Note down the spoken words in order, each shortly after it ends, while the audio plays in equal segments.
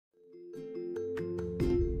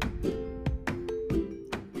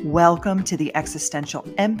Welcome to the Existential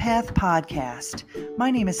Empath Podcast. My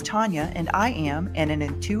name is Tanya, and I am an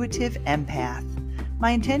intuitive empath. My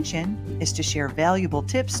intention is to share valuable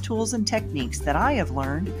tips, tools, and techniques that I have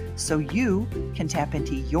learned so you can tap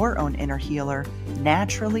into your own inner healer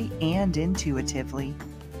naturally and intuitively.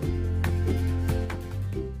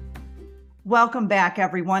 Welcome back,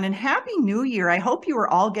 everyone, and Happy New Year. I hope you are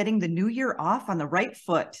all getting the new year off on the right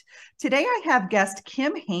foot. Today, I have guest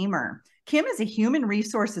Kim Hamer. Kim is a human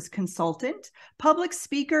resources consultant, public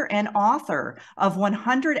speaker, and author of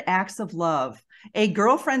 100 Acts of Love, a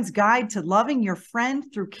girlfriend's guide to loving your friend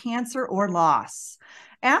through cancer or loss.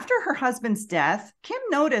 After her husband's death, Kim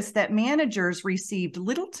noticed that managers received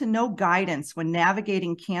little to no guidance when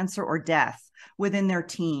navigating cancer or death within their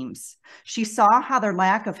teams. She saw how their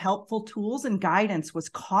lack of helpful tools and guidance was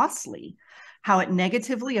costly, how it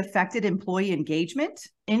negatively affected employee engagement,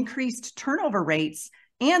 increased turnover rates,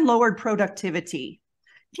 and lowered productivity.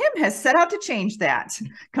 Kim has set out to change that,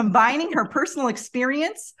 combining her personal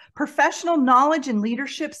experience, professional knowledge, and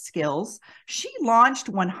leadership skills. She launched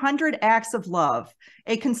 100 Acts of Love,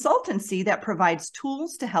 a consultancy that provides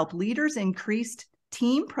tools to help leaders increase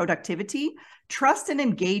team productivity, trust, and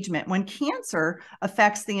engagement when cancer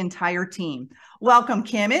affects the entire team. Welcome,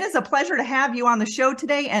 Kim. It is a pleasure to have you on the show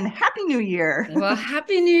today, and Happy New Year. Well,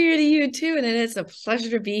 Happy New Year to you too. And it is a pleasure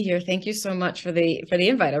to be here. Thank you so much for the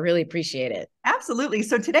invite. I really appreciate it. Absolutely.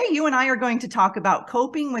 So today you and I are going to talk about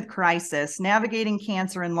coping with crisis, navigating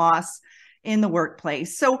cancer and loss in the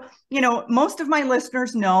workplace. So, most of my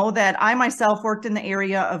listeners know that I myself worked in the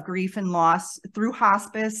area of grief and loss through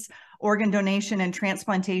hospice, organ donation, and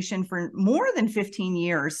transplantation for more than 15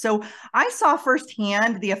 years. So I saw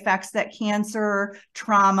firsthand the effects that cancer,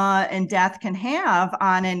 trauma, and death can have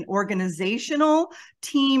on an organizational,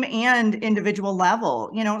 team, and individual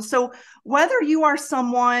level. So whether you are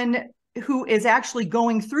someone who is actually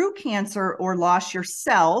going through cancer or loss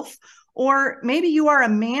yourself, or maybe you are a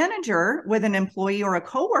manager with an employee or a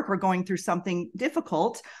coworker going through something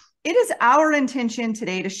difficult, it is our intention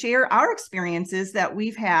today to share our experiences that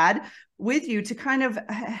we've had with you to kind of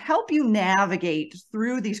help you navigate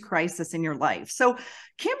through these crises in your life. So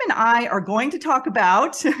Kim and I are going to talk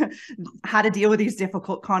about how to deal with these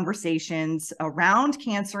difficult conversations around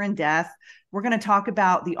cancer and death. We're going to talk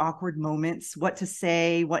about the awkward moments, what to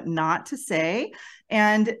say, what not to say.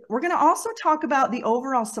 And we're going to also talk about the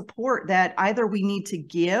overall support that either we need to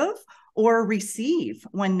give or receive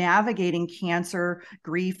when navigating cancer,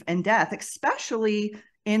 grief, and death, especially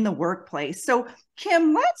in the workplace. So,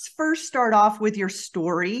 Kim, let's first start off with your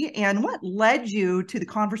story and what led you to the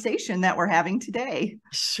conversation that we're having today.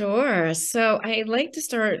 Sure. So I like to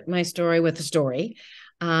start my story with a story.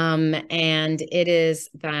 And it is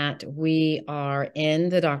that we are in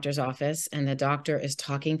the doctor's office and the doctor is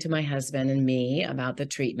talking to my husband and me about the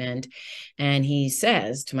treatment. And he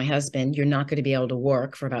says to my husband, "You're not going to be able to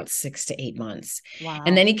work for about 6 to 8 months." Wow.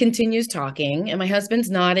 And then he continues talking and my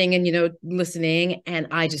husband's nodding and, listening. And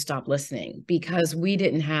I just stopped listening because we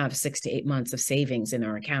didn't have 6 to 8 months of savings in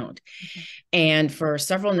our account. Mm-hmm. And for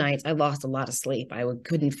several nights, I lost a lot of sleep. I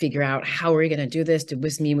couldn't figure out how we're going to do this. Does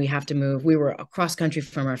this mean we have to move? We were across country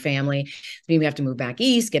from our family. Does it mean we have to move back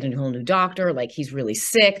east, get a whole new doctor? Like, he's really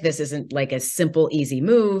sick. This isn't like a simple, easy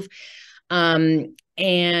move. And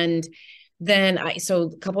then so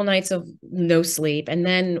a couple nights of no sleep. And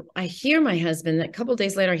then I hear my husband, a couple of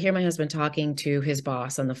days later, I hear my husband talking to his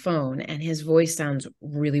boss on the phone, and his voice sounds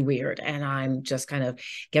really weird. And I'm just kind of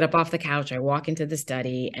get up off the couch. I walk into the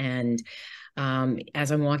study, and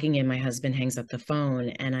as I'm walking in, my husband hangs up the phone,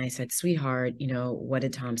 and I said, "Sweetheart, what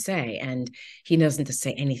did Tom say?" And he doesn't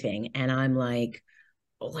say anything. And I'm like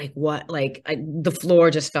what? The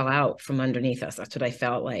floor just fell out from underneath us. That's what I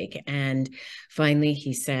felt like. And finally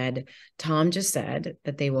he said, "Tom just said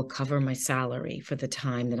that they will cover my salary for the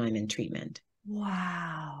time that I'm in treatment."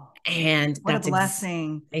 Wow. And what that's a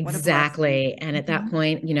blessing. Exactly. And at Mm-hmm. that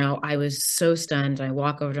point, I was so stunned. I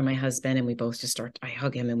walk over to my husband and we both I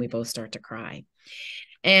hug him and we both start to cry.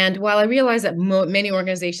 And while I realized that many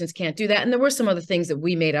organizations can't do that, and there were some other things that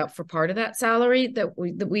we made up for part of that salary that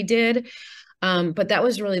we did, but that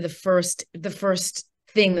was really the first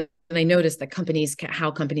thing that I noticed that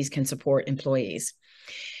how companies can support employees.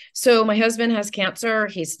 So my husband has cancer.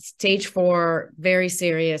 He's stage 4, very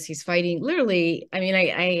serious. He's fighting literally. I mean,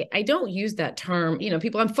 I don't use that term,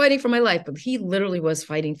 people, I'm fighting for my life, but he literally was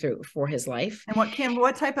fighting for his life. And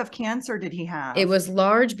what type of cancer did he have? It was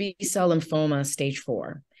large B-cell lymphoma, stage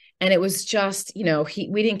 4. And it was just,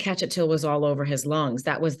 we didn't catch it till it was all over his lungs.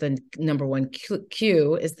 That was the number one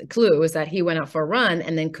clue is that he went out for a run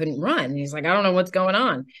and then couldn't run. And he's like, "I don't know what's going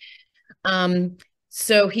on."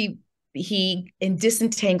 So he he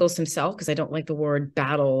disentangles himself, because I don't like the word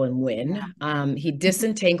battle and win. He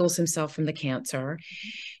disentangles himself from the cancer,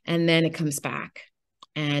 and then it comes back.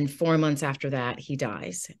 And 4 months after that, he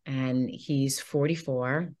dies, and he's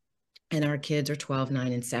 44, and our kids are 12,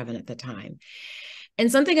 9, and 7 at the time.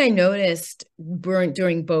 And something I noticed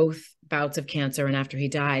during both bouts of cancer and after he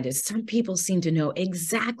died is some people seem to know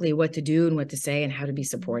exactly what to do and what to say and how to be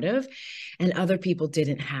supportive, and other people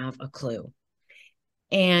didn't have a clue.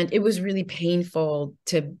 And it was really painful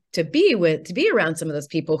to be around some of those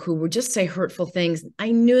people who would just say hurtful things.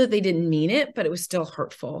 I knew that they didn't mean it, but it was still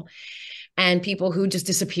hurtful. And people who just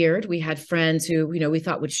disappeared. We had friends who, we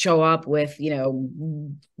thought would show up with,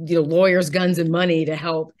 lawyers, guns, and money to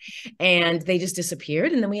help, and they just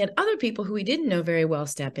disappeared. And then we had other people who we didn't know very well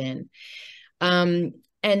step in. And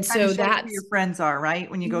so that's who your friends are, right?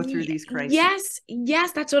 When you go through these crises.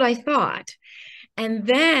 Yes, that's what I thought. And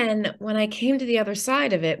then when I came to the other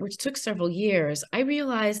side of it, which took several years, I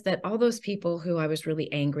realized that all those people who I was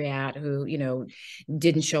really angry at, who,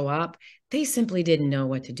 didn't show up, they simply didn't know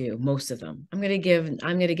what to do. Most of them. I'm going to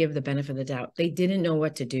give the benefit of the doubt. They didn't know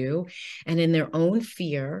what to do. And in their own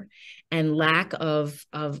fear and lack of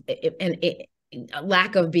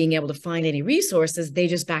being able to find any resources, they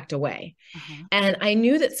just backed away. And I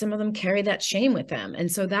knew that some of them carried that shame with them. And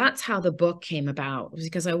so that's how the book came about, was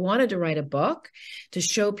because I wanted to write a book to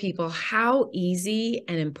show people how easy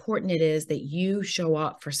and important it is that you show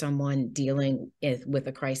up for someone dealing with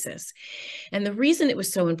a crisis. And the reason it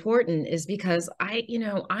was so important is because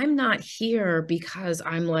I'm not here because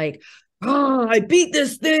I'm like, oh, I beat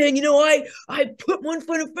this thing. I put one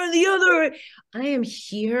foot in front of the other. I am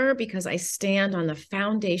here because I stand on the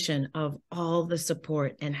foundation of all the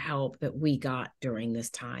support and help that we got during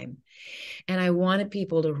this time. And I wanted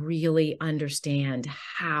people to really understand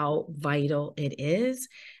how vital it is,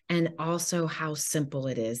 and also how simple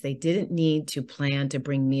it is. They didn't need to plan to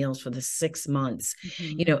bring meals for the 6 months,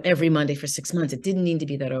 every Monday for 6 months. It didn't need to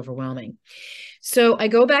be that overwhelming. So I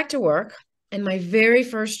go back to work. And my very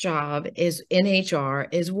first job is in HR,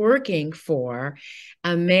 is working for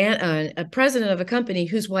a president of a company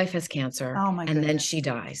whose wife has cancer. Oh my goodness. Then she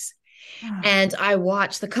dies. And I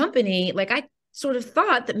watched the company, like I sort of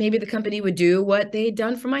thought that maybe the company would do what they'd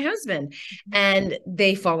done for my husband, and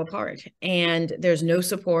they fall apart, and there's no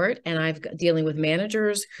support. And I've got dealing with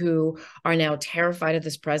managers who are now terrified of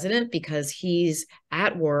this president because he's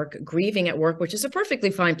at work, grieving at work, which is a perfectly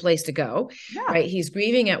fine place to go, right? He's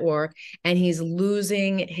grieving at work and he's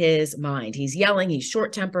losing his mind. He's yelling, he's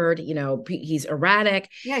short-tempered, he's erratic.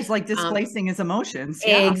 Yeah, he's like displacing his emotions.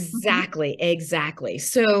 Exactly.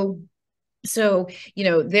 So,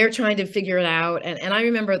 they're trying to figure it out. And I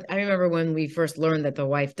remember when we first learned that the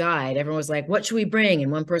wife died, everyone was like, what should we bring?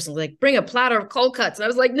 And one person was like, bring a platter of cold cuts. And I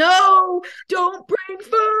was like, no, don't bring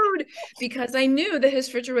food, because I knew that his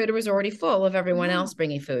refrigerator was already full of everyone else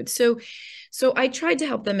bringing food. So I tried to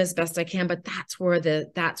help them as best I can, but that's where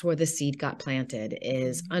the seed got planted,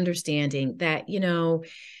 is understanding that,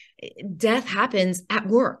 death happens at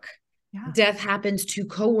work. Death happens to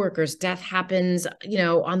coworkers. Death happens,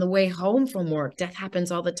 on the way home from work. Death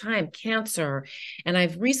happens all the time. Cancer. And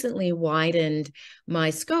I've recently widened my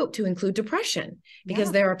scope to include depression,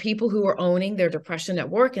 because there are people who are owning their depression at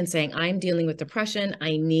work and saying, I'm dealing with depression.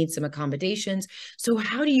 I need some accommodations. So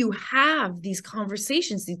how do you have these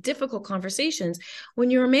conversations, these difficult conversations,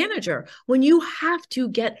 when you're a manager, when you have to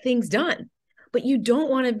get things done, but you don't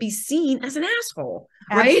want to be seen as an asshole,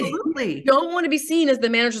 right? Absolutely. You don't want to be seen as the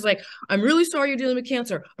manager's like, I'm really sorry you're dealing with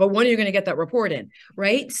cancer, but when are you going to get that report in,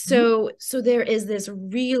 right? So there's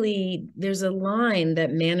a line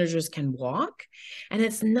that managers can walk, and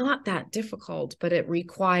it's not that difficult, but it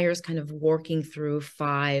requires kind of working through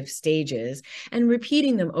 5 stages and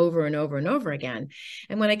repeating them over and over and over again.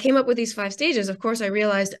 And when I came up with these 5 stages, of course, I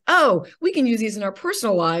realized, we can use these in our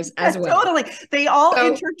personal lives as well. Totally. They all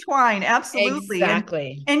intertwine. Absolutely.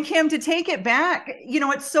 Exactly. And Kim, to take it back,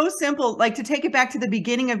 it's so simple, like to take it back to the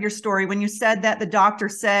beginning of your story, when you said that the doctor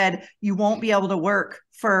said you won't be able to work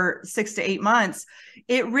for 6 to 8 months,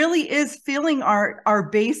 it really is filling our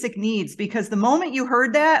basic needs, because the moment you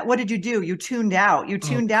heard that, what did you do? You tuned out. You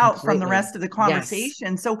tuned out from the rest of the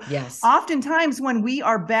conversation. So oftentimes when we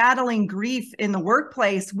are battling grief in the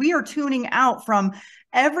workplace, we are tuning out from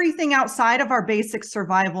everything outside of our basic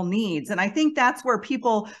survival needs. And I think that's where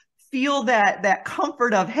people feel that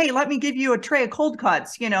comfort of, hey, let me give you a tray of cold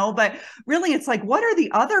cuts, but really it's like, what are the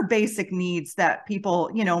other basic needs that people,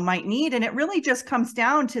 might need? And it really just comes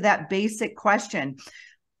down to that basic question.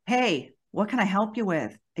 Hey, what can I help you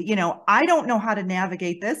with? I don't know how to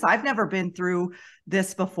navigate this. I've never been through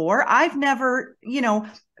this before. I've never,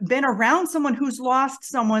 been around someone who's lost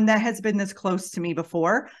someone that has been this close to me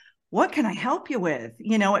before. What can I help you with?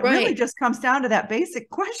 You know, it really just comes down to that basic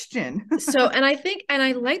question. So, and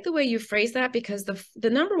I like the way you phrase that, because the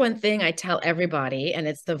number one thing I tell everybody, and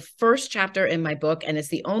it's the first chapter in my book, and it's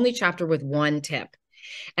the only chapter with one tip.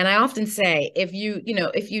 And I often say, if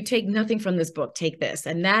you take nothing from this book, take this.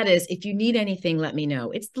 And that is, if you need anything, let me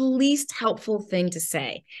know. It's the least helpful thing to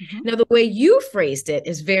say. Now, the way you phrased it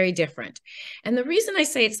is very different. And the reason I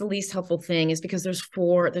say it's the least helpful thing is because there's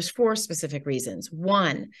four specific reasons.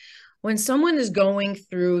 One, when someone is going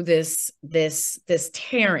through this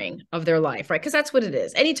tearing of their life, right? Because that's what it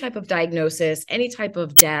is. Any type of diagnosis, any type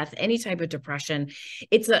of death, any type of depression,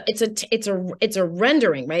 it's a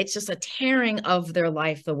rendering, right? It's just a tearing of their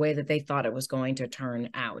life the way that they thought it was going to turn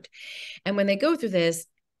out. And when they go through this,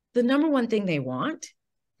 the number one thing they want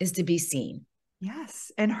is to be seen.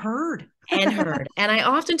 Yes. And heard. And I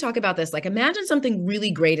often talk about this, like, imagine something really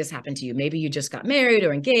great has happened to you. Maybe you just got married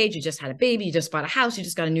or engaged, you just had a baby, you just bought a house, you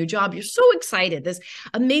just got a new job. You're so excited. This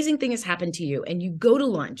amazing thing has happened to you. And you go to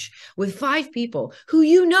lunch with 5 people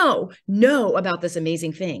who know about this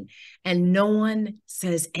amazing thing. And no one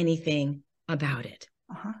says anything about it.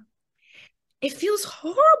 It feels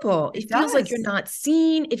horrible. It feels like you're not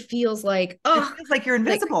seen. It feels like, it feels like you're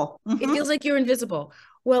invisible. It feels like you're invisible.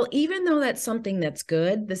 Well, even though that's something that's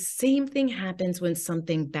good, the same thing happens when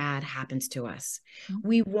something bad happens to us.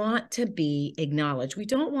 We want to be acknowledged. We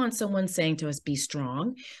don't want someone saying to us, be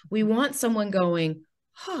strong. We want someone going,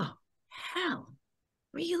 oh, hell,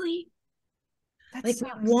 really? We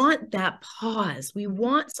want that pause. We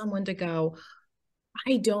want someone to go,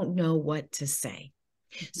 I don't know what to say.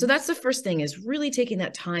 So that's the first thing, is really taking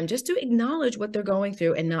that time just to acknowledge what they're going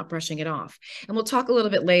through and not brushing it off. And we'll talk a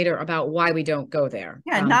little bit later about why we don't go there.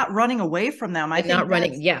 Yeah, not running away from them. I think not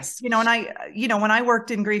running. Yes. And when I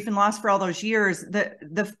worked in grief and loss for all those years,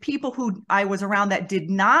 the people who I was around that did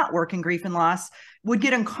not work in grief and loss would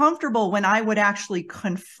get uncomfortable when I would actually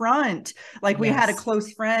confront, like, we had a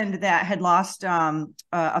close friend that had lost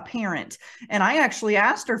a parent. And I actually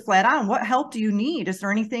asked her flat on, what help do you need? Is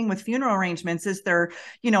there anything with funeral arrangements? Is there,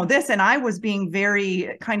 this? And I was being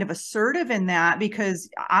very kind of assertive in that,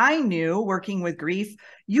 because I knew, working with grief,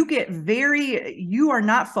 you are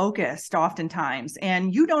not focused oftentimes,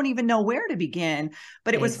 and you don't even know where to begin.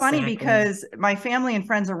 But it was funny, because my family and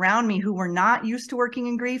friends around me who were not used to working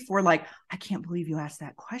in grief were like, I can't believe you asked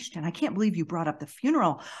that question. I can't believe you brought up the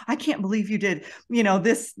funeral. I can't believe you did,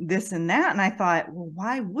 this and that. And I thought, well,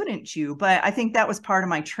 why wouldn't you? But I think that was part of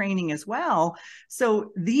my training as well.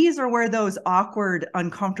 So these are where those awkward,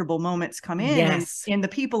 uncomfortable moments come in. Yes. And the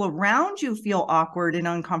people around you feel awkward and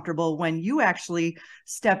uncomfortable when you actually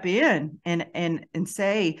step in and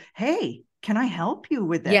say, hey, can I help you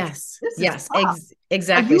with this? Yes,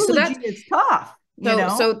 exactly. So it's tough.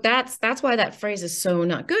 So that's why that phrase is so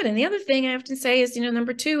not good. And the other thing I often say is,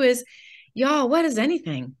 number 2 is, y'all, what is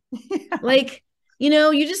anything? Yeah. Like,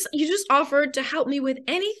 you just offered to help me with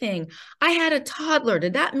anything. I had a toddler.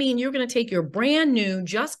 Did that mean you're going to take your brand new,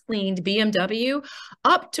 just cleaned BMW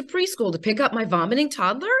up to preschool to pick up my vomiting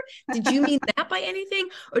toddler? Did you mean that by anything?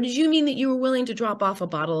 Or did you mean that you were willing to drop off a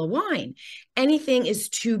bottle of wine? Anything is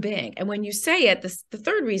too big. And when you say it, the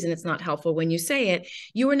third reason it's not helpful, when you say it,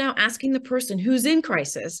 you are now asking the person who's in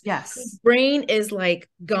crisis. Yes. Whose brain is like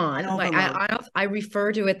gone. Like I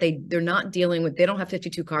refer to it, they're not dealing with, they don't have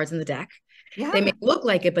 52 cards in the deck. Yeah. They may look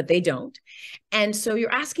like it, but they don't. And so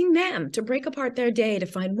you're asking them to break apart their day to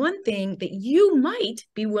find one thing that you might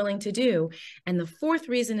be willing to do. And the fourth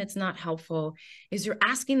reason it's not helpful is you're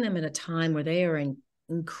asking them at a time where they are in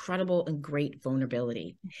incredible and great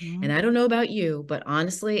vulnerability. And I don't know about you, but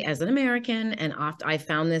honestly, as an American, and I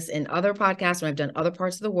found this in other podcasts when I've done other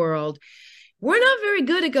parts of the world, we're not very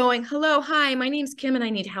good at going, hello, hi, my name's Kim and I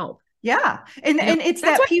need help. Yeah. And it's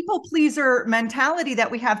that people pleaser mentality that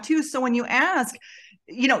we have too. So when you ask,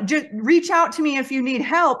 just reach out to me if you need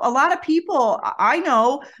help. A lot of people I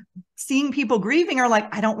know, seeing people grieving, are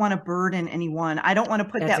like, I don't want to burden anyone. I don't want to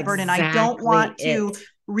put that burden. I don't want to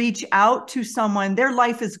reach out to someone. Their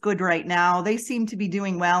life is good right now. They seem to be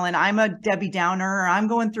doing well. And I'm a Debbie Downer. I'm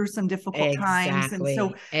going through some difficult times. And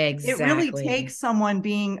so it really takes someone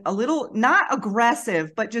being a little, not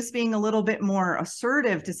aggressive, but just being a little bit more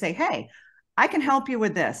assertive to say, hey, I can help you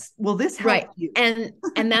with this. Will this help you? And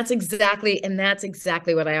that's exactly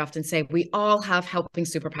what I often say. We all have helping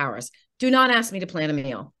superpowers. Do not ask me to plan a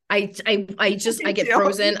meal. I get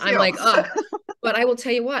frozen. I'm like, oh, But I will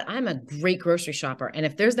tell you what, I'm a great grocery shopper. And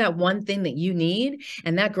if there's that one thing that you need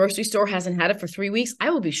and that grocery store hasn't had it for 3 weeks, I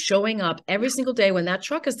will be showing up every single day when that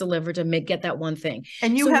truck is delivered to get that one thing.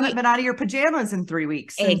 And you haven't been out of your pajamas in 3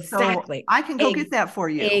 weeks. And exactly. So I can go get that for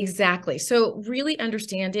you. Exactly. So really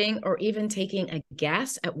understanding or even taking a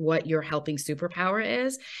guess at what your helping superpower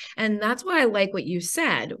is. And that's why I like what you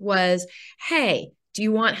said was, hey, do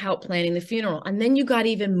you want help planning the funeral? And then you got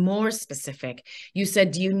even more specific. You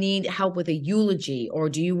said, do you need help with a eulogy, or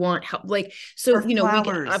do you want help? Like, so, or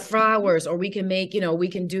flowers. We can flowers, or we can make, we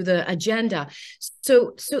can do the agenda.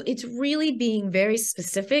 So it's really being very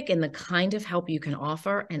specific in the kind of help you can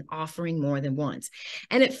offer and offering more than once.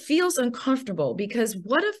 And it feels uncomfortable because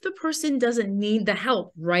what if the person doesn't need the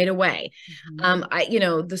help right away?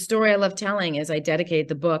 The story I love telling is I dedicated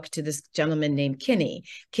the book to this gentleman named Kinney.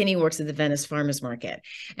 Kinney works at the Venice Farmers Market.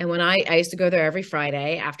 And when I used to go there every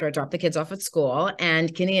Friday after I dropped the kids off at school,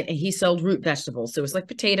 and he sold root vegetables. So it was like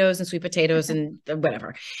potatoes and sweet potatoes and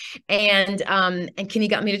whatever. And Kinney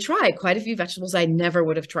got me to try quite a few vegetables I never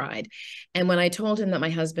would have tried. And when I told him that my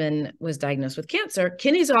husband was diagnosed with cancer,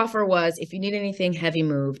 Kinney's offer was, if you need anything heavy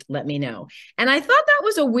moved, let me know. And I thought that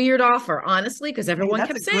was a weird offer, honestly, because everyone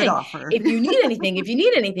kept saying, if you need anything, if you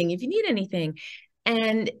need anything, if you need anything.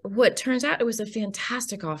 And what turns out, it was a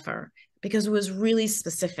fantastic offer because it was really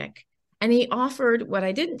specific. And he offered, what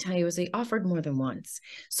I didn't tell you is he offered more than once.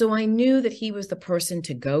 So I knew that he was the person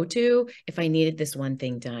to go to if I needed this one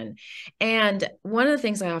thing done. And one of the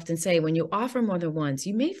things I often say, when you offer more than once,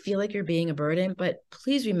 you may feel like you're being a burden, but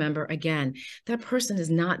please remember, again, that person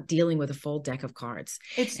is not dealing with a full deck of cards.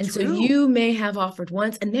 It's and true. So you may have offered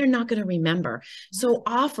once and they're not going to remember. So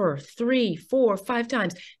offer 3, 4, 5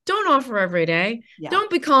 times. Don't offer every day. Yeah.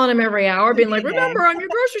 Don't be calling them every hour, being like, remember, I'm your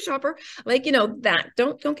grocery shopper. Like, that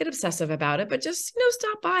don't get obsessive about it, but just,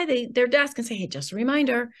 stop by their desk and say, hey, just a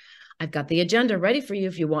reminder, I've got the agenda ready for you.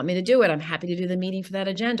 If you want me to do it, I'm happy to do the meeting for that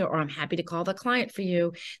agenda, or I'm happy to call the client for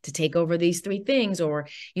you to take over these 3 things. Or,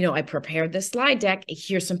 I prepared this slide deck.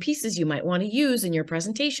 Here's some pieces you might want to use in your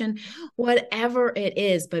presentation, whatever it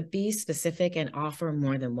is, but be specific and offer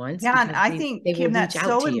more than once. Yeah. And I think, Kim, that's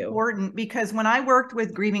so important because when I worked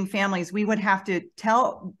with grieving families, we would have to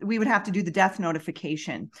do the death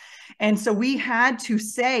notification. And so we had to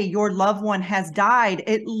say your loved one has died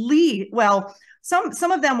at least, well,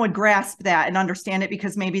 some of them would grasp that and understand it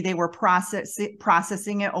because maybe they were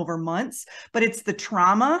processing it over months, but it's the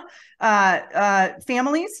trauma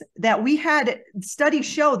families that we had studies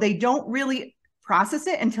show they don't really process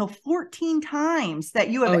it until 14 times that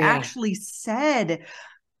you have actually said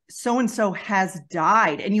so-and-so has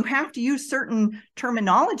died. And you have to use certain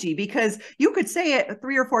terminology because you could say it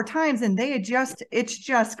 3 or 4 times and it's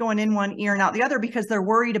just going in one ear and out the other because they're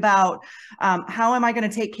worried about how am I going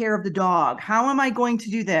to take care of the dog? How am I going to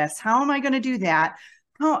do this? How am I going to do that?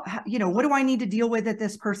 What do I need to deal with at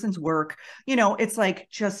this person's work? It's like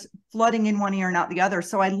just flooding in one ear and out the other.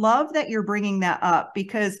 So I love that you're bringing that up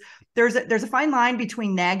because there's a fine line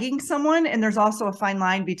between nagging someone, and there's also a fine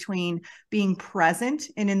line between being present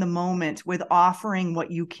and in the moment with offering what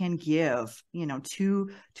you can give, to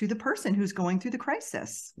the person who's going through the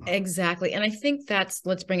crisis. Exactly. And I think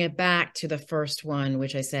let's bring it back to the first one,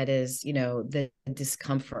 which I said is, the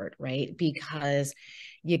discomfort, right? Because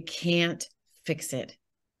you can't fix it.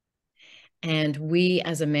 And we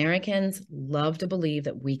as Americans love to believe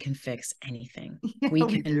that we can fix anything. Yeah, we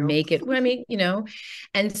can make it.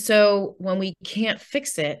 And so when we can't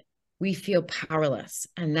fix it, we feel powerless.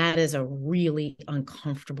 And that is a really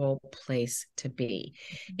uncomfortable place to be.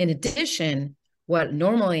 In addition, what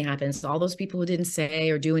normally happens, all those people who didn't say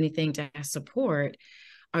or do anything to support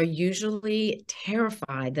are usually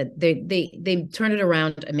terrified that they turn it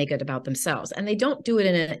around and make it about themselves. And they don't do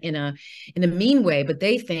it in a mean way, but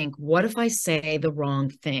they think, what if I say the wrong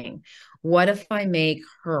thing? What if I make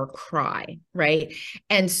her cry? Right.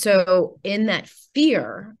 And so in that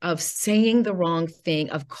fear of saying the wrong thing,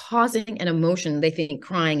 of causing an emotion, they think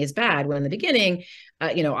crying is bad. When in the beginning,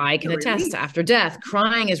 I can attest after death,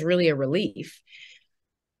 crying is really a relief.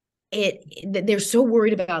 They're so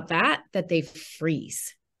worried about that they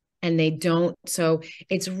freeze. And they don't. So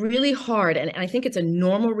it's really hard. And I think it's a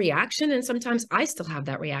normal reaction. And sometimes I still have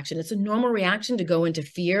that reaction. It's a normal reaction to go into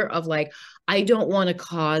fear of like, I don't want to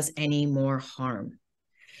cause any more harm.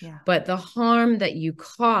 Yeah. But the harm that you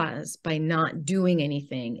cause by not doing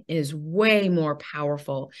anything is way more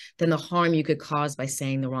powerful than the harm you could cause by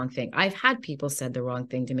saying the wrong thing. I've had people said the wrong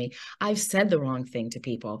thing to me. I've said the wrong thing to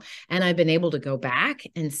people. And I've been able to go back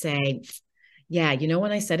and say, Yeah, you know,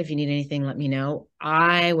 when I said, if you need anything, let me know,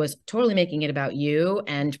 I was totally making it about you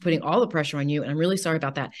and putting all the pressure on you. And I'm really sorry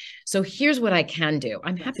about that. So here's what I can do.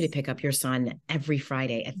 I'm happy to Yes. pick up your son every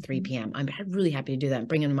Friday at 3 p.m. I'm really happy to do that.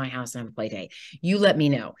 Bring him to my house and have a play day. You let me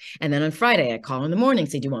know. And then on Friday, I call in the morning,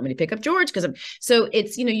 say, do you want me to pick up George? Because so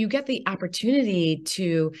it's, you know, you get the opportunity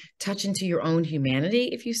to touch into your own humanity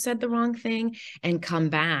if you said the wrong thing and come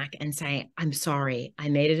back and say, I'm sorry, I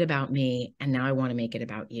made it about me. And now I want to make it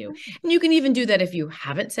about you. And you can even do that if you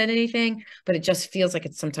haven't said anything, but it just feels like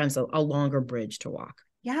it's sometimes a longer bridge to walk.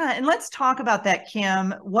 Yeah. And let's talk about that,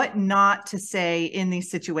 Kim, what not to say in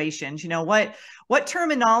these situations. You know, what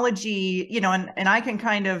terminology, you know, and I can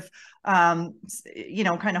kind of, you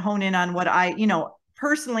know, kind of hone in on what you know,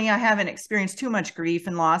 personally, I haven't experienced too much grief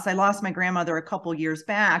and loss. I lost my grandmother a couple years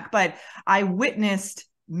back, but I witnessed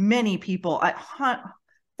many people,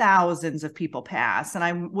 thousands of people pass, and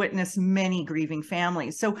I witnessed many grieving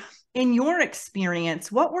families. So in your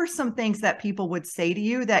experience, what were some things that people would say to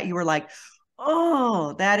you that you were like,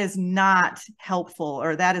 oh, that is not helpful,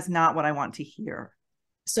 or that is not what I want to hear?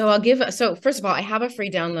 So first of all, I have a free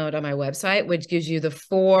download on my website, which gives you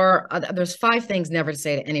there's 5 things never to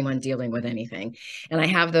say to anyone dealing with anything. And I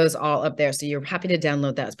have those all up there. So you're happy to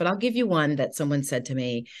download those, but I'll give you one that someone said to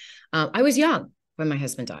me. I was young when my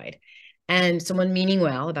husband died, and someone meaning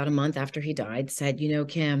well about a month after he died said, you know,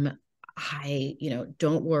 Kim,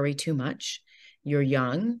 don't worry too much. You're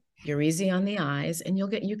young, you're easy on the eyes, and you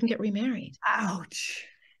can get remarried. Ouch.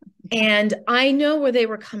 And I know where they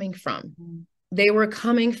were coming from. They were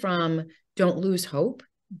coming from, don't lose hope.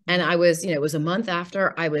 And I was, it was a month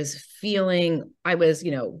after I was really,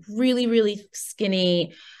 really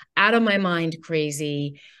skinny, out of my mind,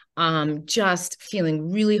 crazy, just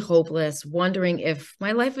feeling really hopeless, wondering if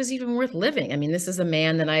my life was even worth living. I mean, this is a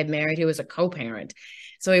man that I had married who was a co-parent.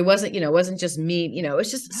 So he wasn't, it wasn't just me,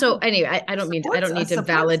 it's just, so anyway, I don't need to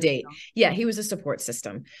validate. System. Yeah, he was a support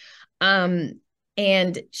system.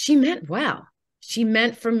 And she meant well. She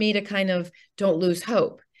meant for me to kind of don't lose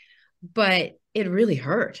hope, but it really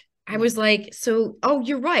hurt. I was like, oh,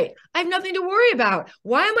 you're right. I have nothing to worry about.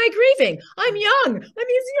 Why am I grieving? I'm young. I'm easy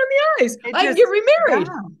on the eyes. I can get remarried,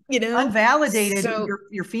 Unvalidated so,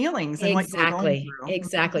 your feelings and what you were going through.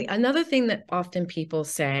 Exactly. Another thing that often people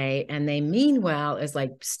say, and they mean well, is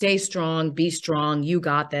like, stay strong, be strong. You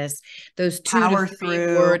got this. Those 2 to 3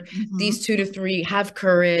 words, these 2 to 3, have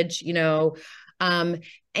courage,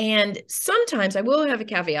 and sometimes, I will have a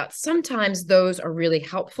caveat, sometimes those are really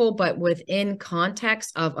helpful, but within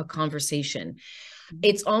context of a conversation.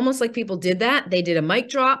 It's almost like people did that. They did a mic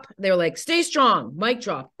drop. They were like, stay strong, mic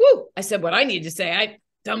drop. Woo! I said what I needed to say. I've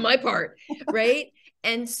done my part, right?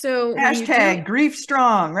 And so hashtag grief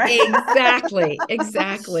strong, right?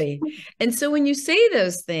 Exactly. And so when you say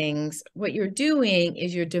those things, what you're doing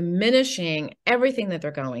is you're diminishing everything that they're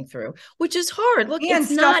going through, which is hard. Look, and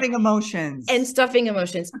stuffing emotions.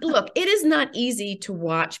 Look, it is not easy to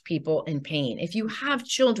watch people in pain. If you have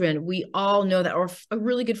children, we all know that, or a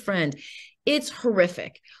really good friend, it's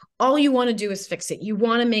horrific. All you want to do is fix it. You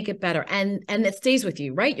want to make it better. And it stays with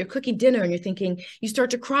you, right? You're cooking dinner and you're thinking, you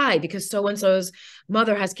start to cry because so-and-so's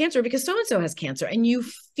mother has cancer, because so-and-so has cancer, and you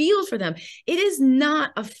feel for them. It is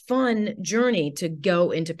not a fun journey to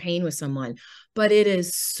go into pain with someone, but it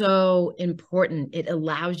is so important. It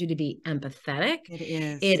allows you to be empathetic. It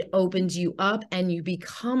is. It opens you up and you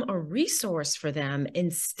become a resource for them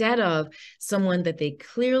instead of someone that they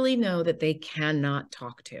clearly know that they cannot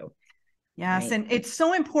talk to. Yes. Right. And it's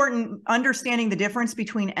so important understanding the difference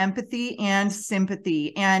between empathy and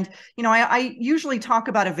sympathy. And, I usually talk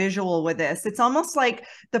about a visual with this. It's almost like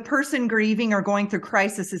the person grieving or going through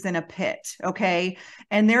crisis is in a pit. Okay.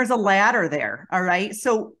 And there's a ladder there. All right.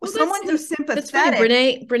 So someone who's sympathetic. That's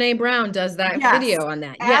funny. Brene Brown does that video on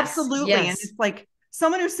that. Yes, absolutely. Yes. And it's like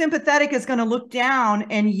someone who's sympathetic is going to look down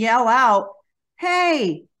and yell out,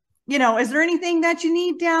 hey, is there anything that you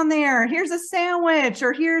need down there? Here's a sandwich,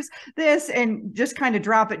 or here's this, and just kind of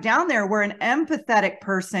drop it down there, where an empathetic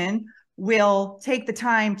person will take the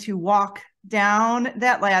time to walk down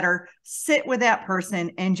that ladder, sit with that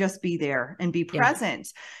person, and just be there and be present.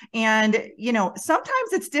 Yeah. And,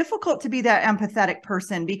 sometimes it's difficult to be that empathetic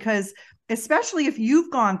person, because especially if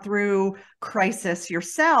you've gone through crisis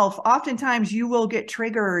yourself, oftentimes you will get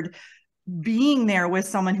triggered being there with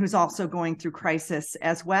someone who's also going through crisis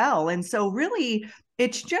as well. And so really,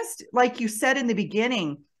 it's just like you said in the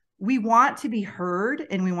beginning, we want to be heard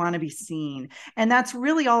and we want to be seen. And that's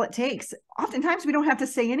really all it takes. Oftentimes we don't have to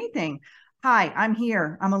say anything. Hi, I'm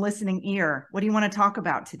here. I'm a listening ear. What do you want to talk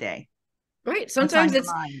about today? Right. What's on your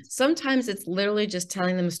mind? Sometimes it's literally just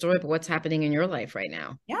telling them a story about what's happening in your life right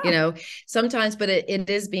now. Yeah. Sometimes, but it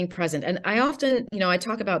is being present. And I often, I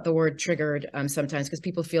talk about the word triggered sometimes because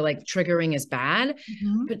people feel like triggering is bad,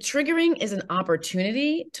 Mm-hmm. but triggering is an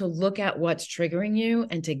opportunity to look at what's triggering you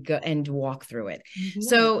and to go and walk through it.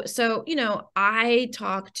 So, I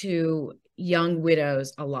talk to young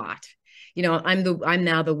widows a lot. I'm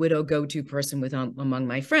now the widow go-to person among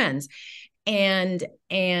my friends. And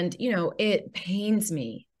it pains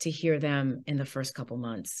me to hear them in the first couple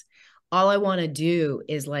months. All I want to do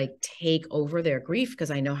is like take over their grief because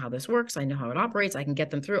I know how this works. I know how it operates. I can get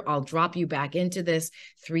them through. I'll drop you back into this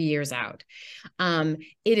 3 years out. It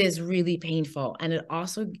is really painful. And it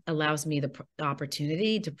also allows me the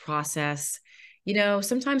opportunity to process.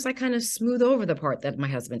 Sometimes I kind of smooth over the part that my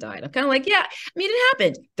husband died. I'm kind of like, yeah, I mean, it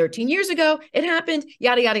happened 13 years ago. It happened,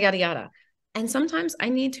 yada, yada, yada, yada. And sometimes I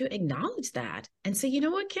need to acknowledge that and say, you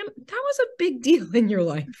know what, Kim, that was a big deal in your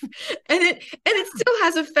life. And it still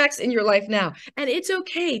has effects in your life now. And it's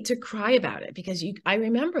okay to cry about it because I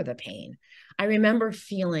remember the pain. I remember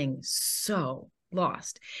feeling so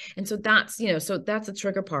lost. And so that's a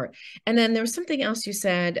trigger part. And then there was something else you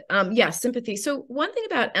said. Sympathy. So one thing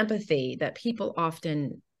about empathy that people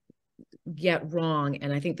often get wrong,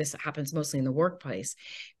 and I think this happens mostly in the workplace,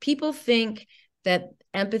 people think that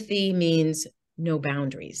empathy means no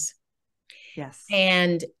boundaries. Yes.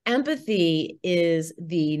 And empathy is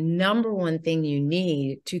the number one thing you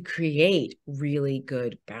need to create really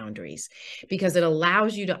good boundaries because it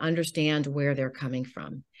allows you to understand where they're coming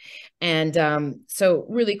from. And so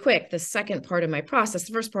really quick, the second part of my process,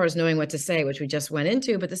 the first part is knowing what to say, which we just went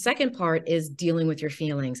into, but the second part is dealing with your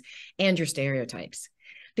feelings and your stereotypes.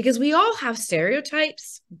 Because we all have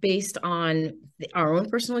stereotypes based on our own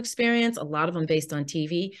personal experience, a lot of them based on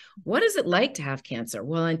TV. What is it like to have cancer?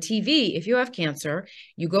 Well, on TV, if you have cancer,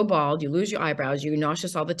 you go bald, you lose your eyebrows, you're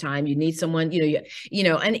nauseous all the time, you need someone, and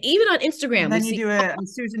even on Instagram. And then you do a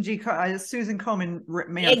Susan Komen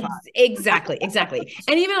marathon. Exactly.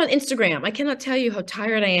 And even on Instagram, I cannot tell you how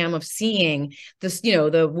tired I am of seeing this,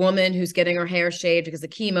 the woman who's getting her hair shaved because of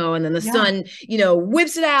chemo, and then the son,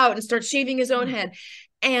 whips it out and starts shaving his own head.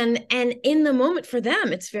 And in the moment for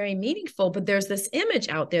them, it's very meaningful, but there's this image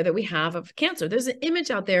out there that we have of cancer. There's an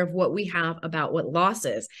image out there of what we have about what loss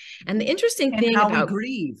is. And the interesting thing how about we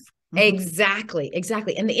grieve. Exactly.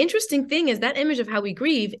 And the interesting thing is that image of how we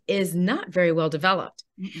grieve is not very well developed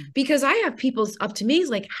because I have people up to me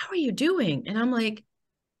like, how are you doing? And I'm like,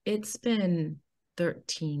 it's been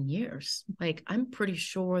 13 years. Like, I'm pretty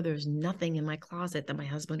sure there's nothing in my closet that my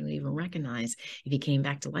husband would even recognize if he came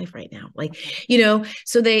back to life right now. Like,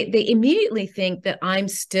 so they immediately think that I'm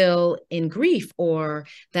still in grief, or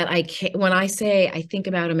that I can't, when I say I think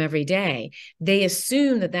about him every day, they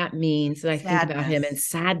assume that means that I think about him in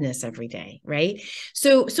sadness every day. Right.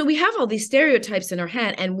 So we have all these stereotypes in our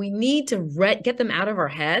head, and we need to get them out of our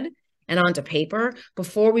head and onto paper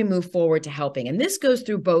before we move forward to helping. And this goes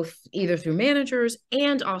through both, either through managers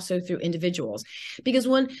and also through individuals. Because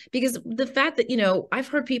the fact that,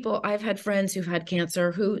 I've had friends who've had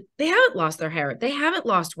cancer who they haven't lost their hair, they haven't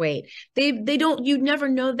lost weight. You never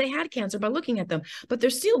know they had cancer by looking at them, but they're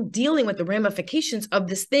still dealing with the ramifications of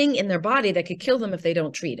this thing in their body that could kill them if they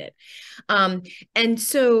don't treat it. And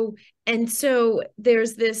so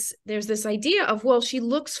there's this idea of, well, she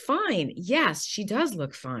looks fine. Yes, she does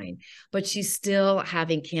look fine, but she's still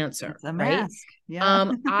having cancer, right?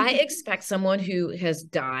 Yeah. I expect someone who has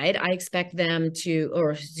died, I expect them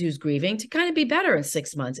or who's grieving, to kind of be better in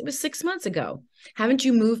 6 months. It was 6 months ago. Haven't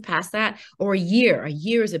you moved past that? Or a year? A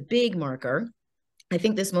year is a big marker. I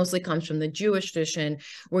think this mostly comes from the Jewish tradition,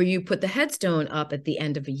 where you put the headstone up at the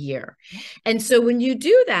end of a year. And so when you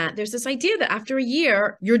do that, there's this idea that after a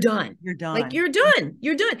year, you're done. You're done. Like, you're done.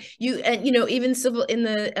 Even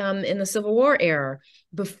in the Civil War era,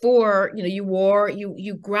 before,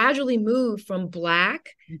 you gradually move from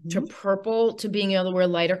black to purple to being able to wear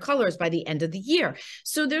lighter colors by the end of the year.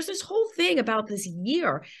 So there's this whole thing about this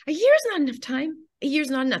year. A year is not enough time. A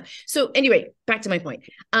year's not enough. So anyway, back to my point.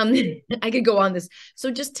 I could go on this.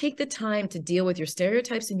 So just take the time to deal with your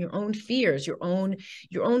stereotypes and your own fears, your own,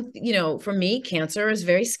 for me, cancer is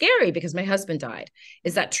very scary because my husband died.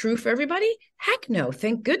 Is that true for everybody? Heck no,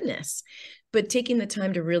 thank goodness. But taking the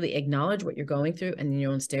time to really acknowledge what you're going through and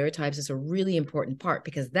your own stereotypes is a really important part,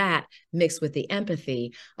 because that, mixed with the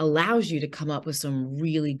empathy, allows you to come up with some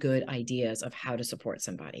really good ideas of how to support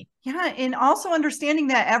somebody. Yeah. And also understanding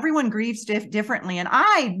that everyone grieves differently. And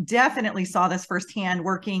I definitely saw this firsthand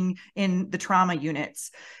working in the trauma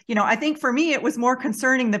units. I think for me, it was more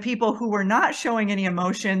concerning the people who were not showing any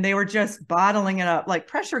emotion. They were just bottling it up like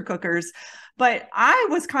pressure cookers. but I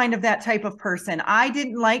was kind of that type of person. I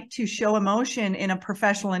didn't like to show emotion in a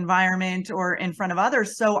professional environment or in front of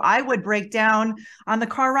others. So I would break down on the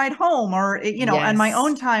car ride home, or, on my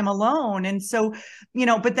own time alone. And so,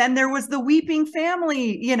 but then there was the weeping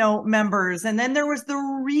family, members. And then there was the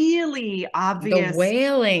really obvious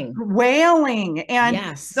wailing. And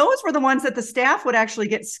those were the ones that the staff would actually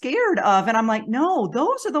get scared of. And I'm like, no,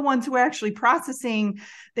 those are the ones who are actually processing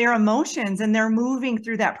their emotions and they're moving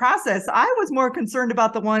through that process. I was more concerned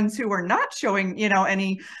about the ones who were not showing,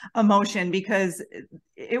 any emotion, because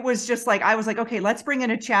it was just like, I was like, okay, let's bring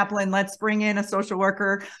in a chaplain, let's bring in a social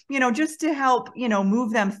worker, just to help,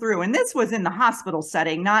 move them through. And this was in the hospital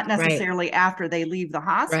setting, not necessarily after they leave the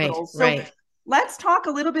hospital. So let's talk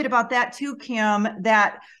a little bit about that too, Kim,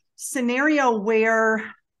 that scenario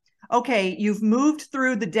where, okay, you've moved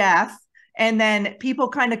through the death, and then people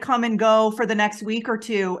kind of come and go for the next week or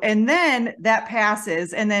two. And then that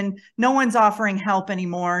passes. And then no one's offering help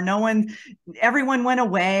anymore. Everyone went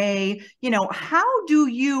away. How do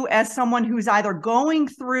you, as someone who's either going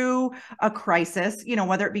through a crisis,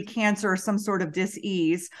 whether it be cancer or some sort of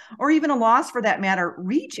dis-ease, or even a loss for that matter,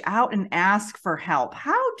 reach out and ask for help?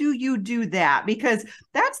 How do you do that? Because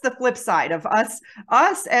that's the flip side of us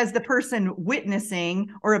as the person witnessing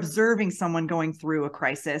or observing someone going through a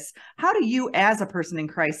crisis. How do you, as a person in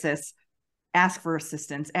crisis, ask for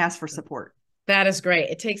assistance, ask for support? That is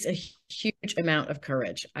great. It takes a huge amount of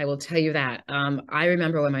courage. I will tell you that. I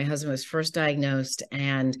remember when my husband was first diagnosed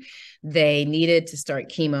and they needed to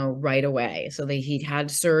start chemo right away. So he'd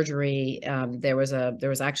had surgery. There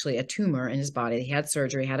was actually a tumor in his body. He had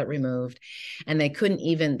surgery, had it removed, and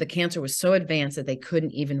the cancer was so advanced that they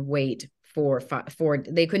couldn't even wait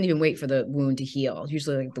they couldn't even wait for the wound to heal.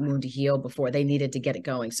 Usually the wound to heal before they needed to get it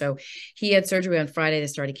going. So he had surgery on Friday. They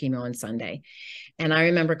started chemo on Sunday. And I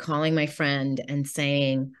remember calling my friend and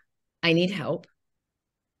saying, I need help.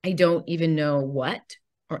 I don't even know what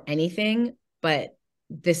or anything, but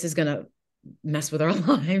this is going to mess with our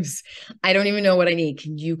lives. I don't even know what I need.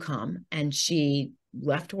 Can you come? And she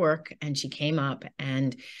left work and she came up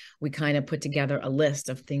and we kind of put together a list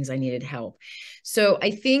of things I needed help. So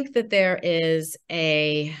I think that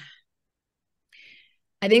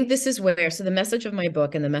I think this is where, so the message of my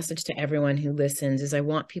book and the message to everyone who listens is I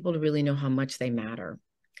want people to really know how much they matter.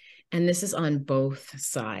 And this is on both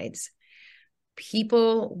sides.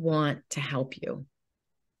 People want to help you.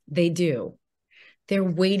 They do. They're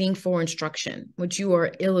waiting for instruction, which you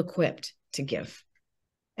are ill-equipped to give.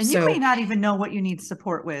 And you may not even know what you need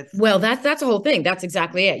support with. Well, that's the whole thing. That's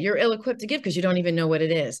exactly it. You're ill-equipped to give because you don't even know what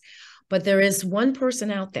it is. But there is one person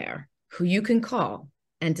out there who you can call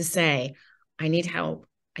and to say, I need help.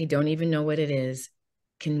 I don't even know what it is.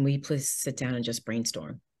 Can we please sit down and just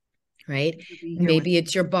brainstorm? Right? Maybe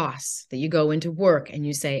it's your boss that you go into work and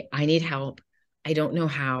you say, I need help. I don't know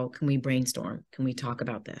how. Can we brainstorm? Can we talk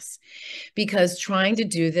about this? Because trying to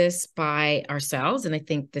do this by ourselves, and I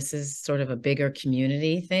think this is sort of a bigger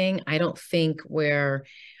community thing. I don't think we're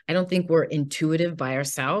intuitive by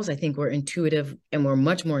ourselves. I think we're intuitive, and we're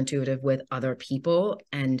much more intuitive with other people.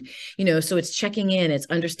 And, so it's checking in, it's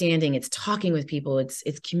understanding, it's talking with people, it's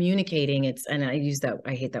communicating, and I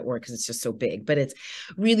hate that word because it's just so big, but it's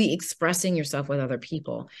really expressing yourself with other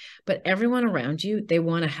people. But everyone around you, they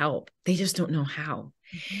want to help. They just don't know how.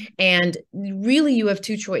 Mm-hmm. And really, you have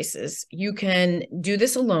two choices. You can do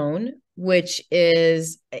this alone, which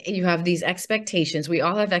is you have these expectations. We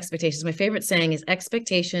all have expectations. My favorite saying is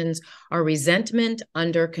expectations are resentment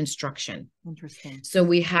under construction. Interesting. So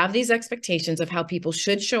we have these expectations of how people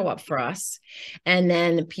should show up for us, and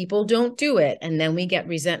then people don't do it. And then we get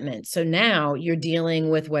resentment. So now you're dealing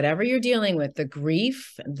with whatever you're dealing with, the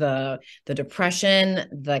grief, the depression,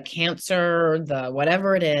 the cancer, the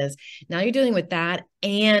whatever it is. Now you're dealing with that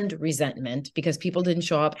and resentment because people didn't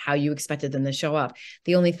show up how you expected them to show up.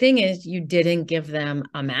 The only thing is you didn't give them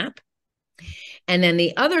a map. And then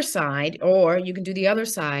the other side, or you can do the other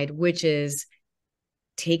side, which is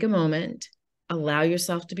take a moment, allow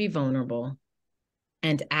yourself to be vulnerable,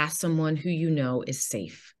 and ask someone who you know is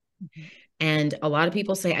safe. Mm-hmm. And a lot of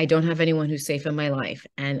people say, I don't have anyone who's safe in my life.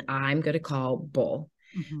 And I'm going to call bull.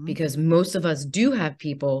 Mm-hmm. Because most of us do have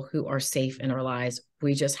people who are safe in our lives.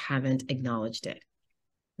 We just haven't acknowledged it.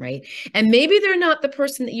 Right. And maybe they're not the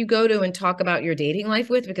person that you go to and talk about your dating life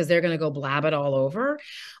with because they're going to go blab it all over.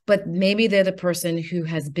 But maybe they're the person who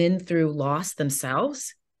has been through loss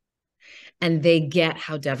themselves and they get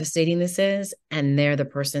how devastating this is. And they're the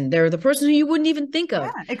person who you wouldn't even think of.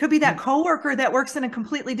 Yeah, it could be that coworker that works in a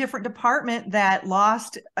completely different department that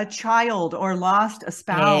lost a child or lost a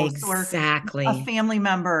spouse or a family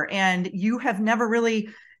member. And you have never really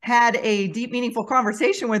had a deep, meaningful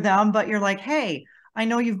conversation with them, but you're like, hey, I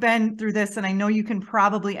know you've been through this and I know you can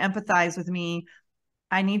probably empathize with me.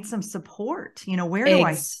 I need some support. You know, where do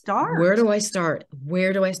I start? Where do I start?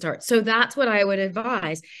 Where do I start? So that's what I would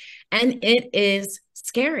advise. And it is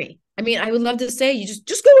scary. I mean, I would love to say you just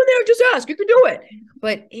go in there and just ask, you can do it.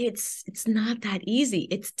 But it's not that easy.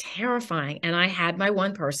 It's terrifying. And I had my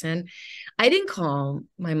one person. I didn't call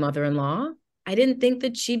my mother-in-law. I didn't think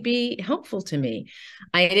that she'd be helpful to me.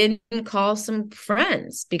 I didn't call some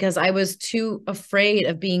friends because I was too afraid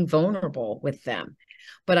of being vulnerable with them.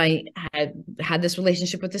 But I had this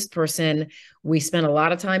relationship with this person. We spent a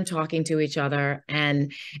lot of time talking to each other,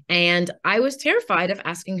 and I was terrified of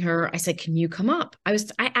asking her. I said, "Can you come up?" I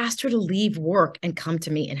asked her to leave work and come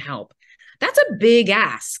to me and help. That's a big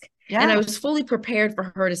ask. Yeah. And I was fully prepared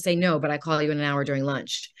for her to say no, but I call you in an hour during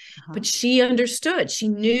lunch. But she understood. She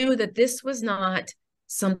knew that this was not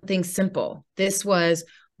something simple. This was,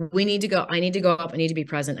 we need to go. I need to go up. I need to be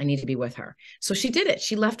present. I need to be with her. So she did it.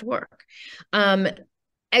 She left work.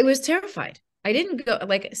 I was terrified. I didn't go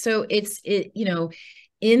so you know,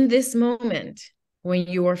 in this moment when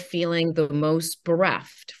you are feeling the most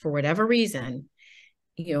bereft for whatever reason,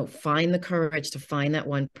 you know, find the courage to find that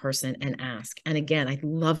one person and ask. And again, I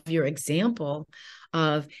love your example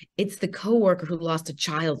of it's the coworker who lost a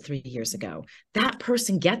child 3 years ago. That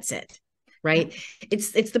person gets it. Right.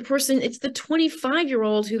 It's the person, it's the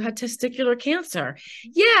 25-year-old who had testicular cancer.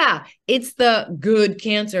 Yeah. It's the good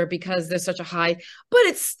cancer because there's such a high, but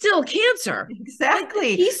it's still cancer.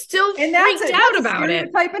 Exactly. He's still freaked out about it.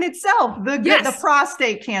 Stereotype in itself. The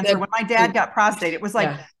prostate cancer. When my dad got prostate, it was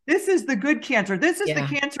like, this is the good cancer. This is the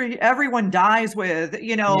cancer everyone dies with,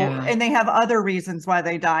 you know, and they have other reasons why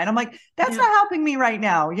they die. And I'm like, that's not helping me right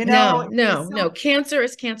now. You know, no. Cancer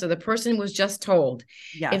is cancer. The person was just told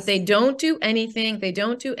if they don't do anything, they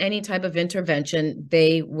don't do any type of intervention,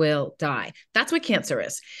 they will die. That's what cancer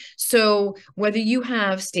is. So whether you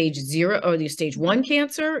have stage 0 or you stage 1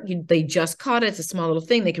 cancer, they just caught it. It's a small little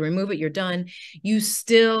thing. They can remove it. You're done. You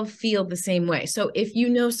still feel the same way. So if you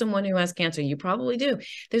know someone who has cancer, you probably do.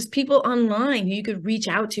 There's people online who you could reach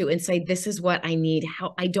out to and say, this is what I need.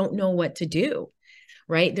 How I don't know what to do,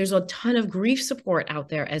 right? There's a ton of grief support out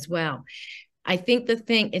there as well. I think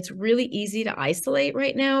it's really easy to isolate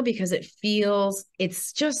right now because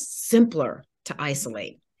it's just simpler to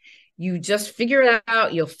isolate. You just figure it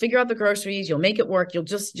out. You'll figure out the groceries. You'll make it work. You'll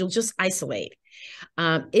just isolate.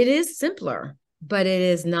 It is simpler, but it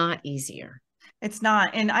is not easier. It's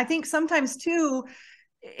not. And I think sometimes too,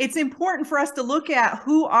 it's important for us to look at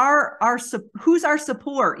who's our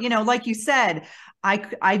support. You know, like you said,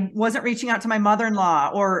 I wasn't reaching out to my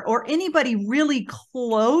mother-in-law or anybody really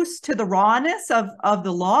close to the rawness of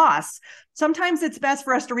the loss. Sometimes it's best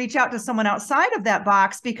for us to reach out to someone outside of that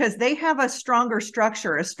box because they have a stronger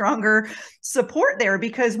structure, a stronger support there.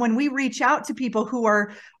 Because when we reach out to people who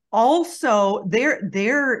are also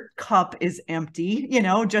their cup is empty, you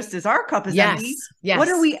know, just as our cup is empty. Yes.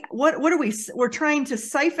 We're trying to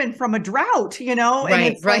siphon from a drought, you know, right,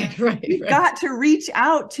 and it's right. You've got to reach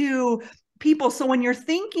out to people. So when you're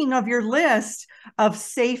thinking of your list of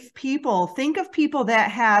safe people, think of people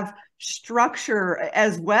that have structure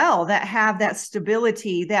as well, that have that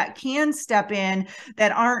stability, that can step in,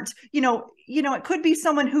 that aren't, you know, it could be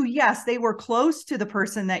someone who, yes, they were close to the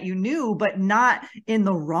person that you knew, but not in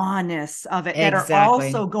the rawness of it, that are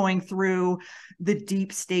also going through the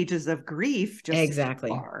deep stages of grief. Just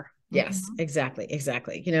exactly. Yes,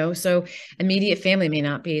 exactly. You know, so immediate family may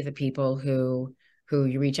not be the people who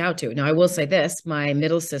you reach out to. Now, I will say this, my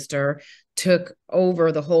middle sister took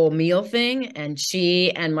over the whole meal thing, and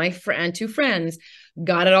she and my friend, 2 friends,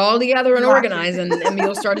 got it all together and organized, and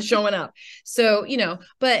meals started showing up. So, you know,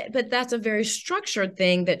 but that's a very structured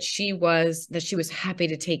thing that she was happy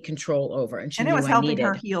to take control over. And it was helping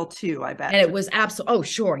her heal too, I bet. And it was absolutely, oh,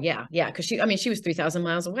 sure. Yeah. Cause she was 3,000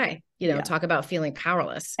 miles away, you know, talk about feeling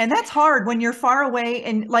powerless. And that's hard when you're far away.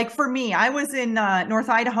 And like for me, I was in North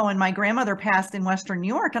Idaho and my grandmother passed in Western New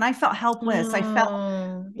York and I felt helpless. I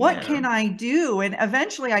felt, what can I do? And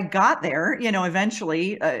eventually I got there, you know,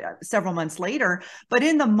 several months later. But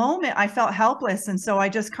in the moment, I felt helpless. And so I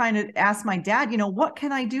just kind of asked my dad, you know, what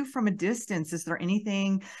can I do from a distance? Is there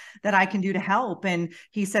anything that I can do to help? And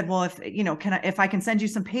he said, well, if I can send you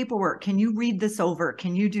some paperwork, can you read this over?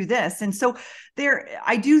 Can you do this? And so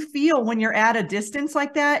I do feel when you're at a distance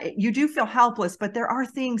like that, you do feel helpless, but there are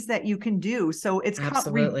things that you can do. So it's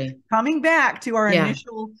Absolutely. coming back to our Yeah.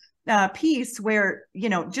 initial piece where,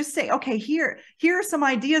 just say, okay, here are some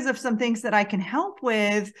ideas of some things that I can help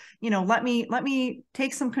with, let me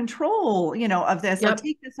take some control, of this, or Yep.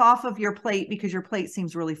 take this off of your plate because your plate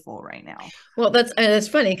seems really full right now. Well, that's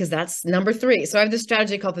funny because that's number 3. So I have this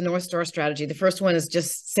strategy called the North Star strategy. The first one is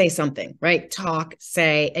just say something, right? Talk,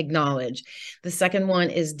 say, acknowledge. The second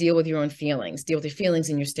one is deal with your own feelings, deal with your feelings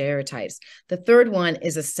and your stereotypes. The third one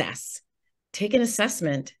is assess. Take an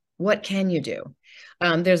assessment. What can you do?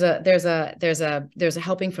 There's a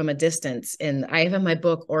helping from a distance, and I have my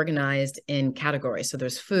book organized in categories. So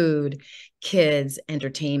there's food, kids,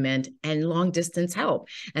 entertainment, and long distance help.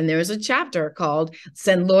 And there's a chapter called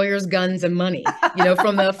 "Send Lawyers, Guns, and Money."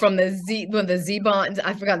 From the Z Bond.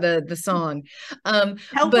 I forgot the song.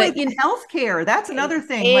 Help with healthcare. That's another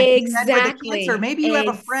thing. Like you said, with the cancer, maybe you have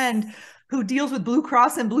a friend who deals with Blue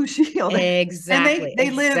Cross and Blue Shield. Exactly. And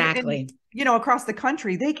they live in, across the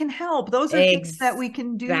country. They can help. Those are things that we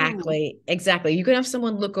can do. Exactly. You can have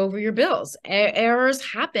someone look over your bills. Errors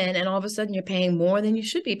happen, and all of a sudden you're paying more than you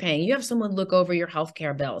should be paying. You have someone look over your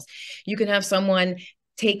healthcare bills. You can have someone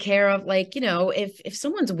take care of, if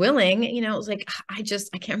someone's willing, it's like, I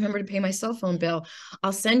can't remember to pay my cell phone bill.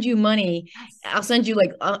 I'll send you money. Yes. I'll send you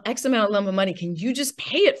X amount of money. Can you just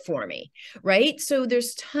pay it for me? Right. So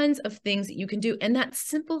there's tons of things that you can do. And that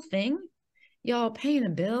simple thing, y'all, paying a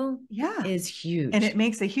bill is huge. And it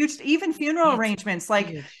makes a huge, even funeral arrangements,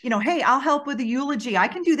 hey, I'll help with the eulogy. I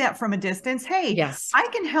can do that from a distance. Hey, yes, I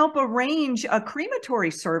can help arrange a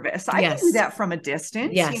crematory service. I can do that from a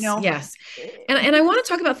distance. Yes. And I want to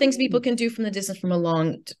talk about things people can do from the distance from a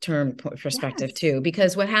long-term perspective too,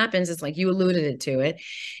 because what happens is, like you alluded to it,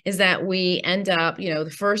 is that we end up,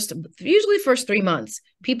 usually first 3 months,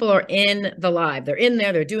 people are in the live, they're in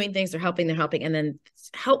there, they're doing things, they're helping, and then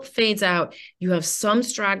help fades out. You have some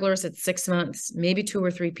stragglers at 6 months, maybe 2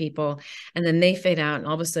 or 3 people, and then they fade out, and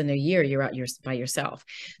all of a sudden a year you're out by yourself.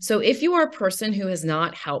 So if you are a person who has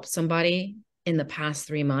not helped somebody in the past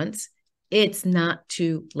 3 months, it's not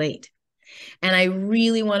too late. And I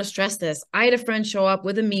really want to stress this. I had a friend show up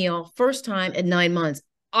with a meal first time at 9 months.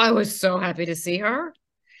 I was so happy to see her.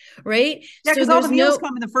 Right. Yeah, because all the meals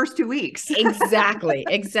come in the first 2 weeks. Exactly.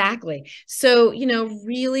 So,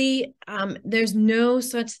 really, there's no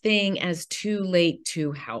such thing as too late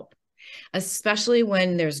to help, especially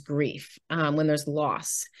when there's grief, when there's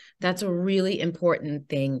loss. That's a really important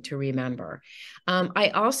thing to remember. I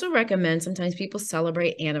also recommend sometimes people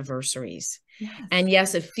celebrate anniversaries. Yes. And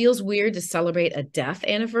yes, it feels weird to celebrate a death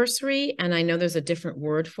anniversary. And I know there's a different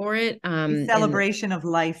word for it. Celebration of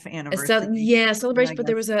life anniversary. Celebration. But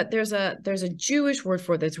there's a Jewish word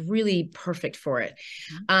for it that's really perfect for it.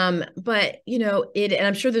 But and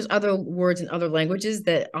I'm sure there's other words in other languages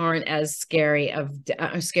that aren't as scared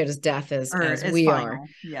as death as we final. Are.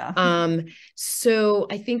 Yeah. So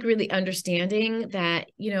I think really understanding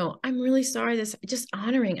that, I'm really sorry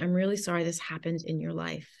I'm really sorry this happened in your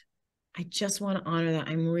life. I just want to honor that.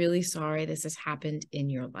 I'm really sorry this has happened in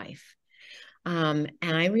your life. And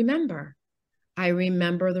I remember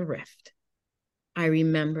the rift. I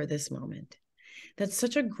remember this moment. That's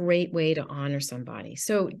such a great way to honor somebody.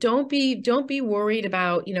 So don't be worried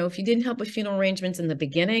about, if you didn't help with funeral arrangements in the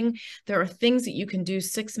beginning, there are things that you can do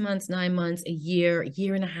 6 months, 9 months, a year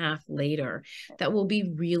and a half later that will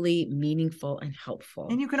be really meaningful and helpful.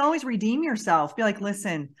 And you can always redeem yourself. Be like,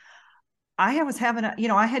 listen, I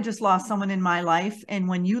had just lost someone in my life. And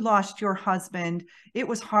when you lost your husband, it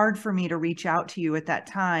was hard for me to reach out to you at that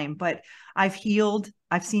time, but I've healed.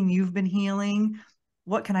 I've seen you've been healing.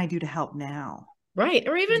 What can I do to help now? Right.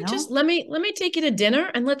 Or even just let me take you to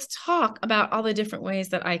dinner and let's talk about all the different ways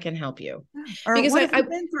that I can help you. Or because what have you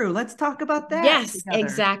been through? Let's talk about that. Yes, together.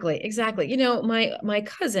 Exactly. My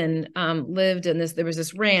cousin lived in there was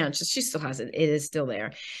this ranch. She still has it. It is still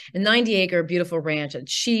there. A 90-acre beautiful ranch, and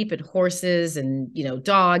sheep and horses and,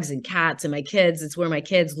 dogs and cats. And it's where my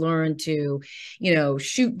kids learn to,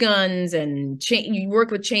 shoot guns and you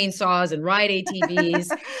work with chainsaws and ride ATVs.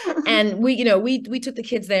 And we took the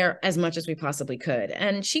kids there as much as we possibly could.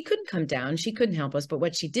 And she couldn't come down. She couldn't help us. But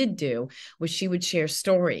what she did do was she would share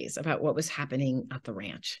stories about what was happening at the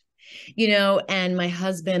ranch. And my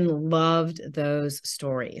husband loved those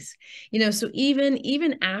stories. So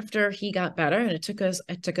even after he got better, and it took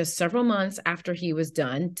us several months after he was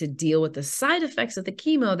done to deal with the side effects of the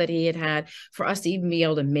chemo that he had for us to even be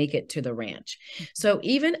able to make it to the ranch. So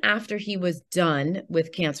even after he was done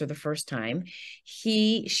with cancer the first time,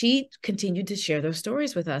 she continued to share those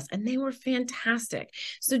stories with us, and they were fantastic.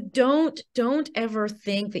 So don't ever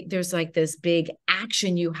think that there's like this big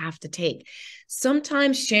action you have to take.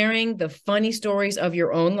 Sometimes sharing the funny stories of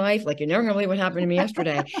your own life, like you're never gonna believe what happened to me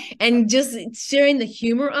yesterday, and just sharing the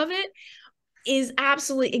humor of it is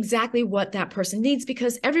absolutely exactly what that person needs,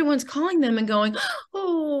 because everyone's calling them and going,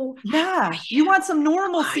 oh, yeah, you want some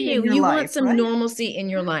normalcy in your you life, want some right? normalcy in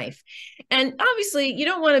your life. And obviously you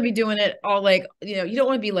don't want to be doing it all like, you don't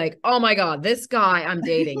want to be like, oh my God, this guy I'm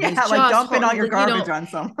dating, he's Yeah, like just dumping all your like, garbage on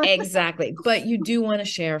someone. exactly. But you do want to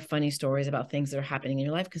share funny stories about things that are happening in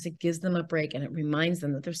your life, because it gives them a break and it reminds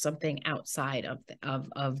them that there's something outside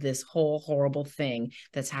of this whole horrible thing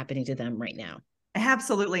that's happening to them right now.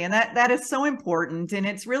 Absolutely. And that is so important. And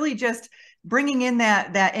it's really just bringing in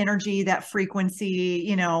that energy, that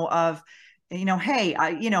frequency, of, hey,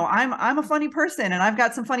 I'm a funny person and I've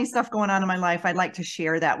got some funny stuff going on in my life. I'd like to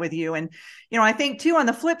share that with you. And, I think too, on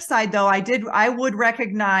the flip side, though, I would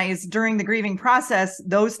recognize during the grieving process,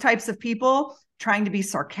 those types of people trying to be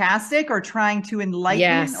sarcastic or trying to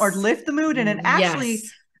enlighten or Yes. lift the mood. And it actually,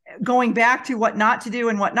 Yes. going back to what not to do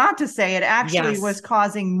and what not to say, it actually was Yes.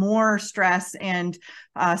 causing more stress and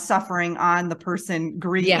suffering on the person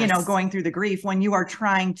Yes. going through the grief when you are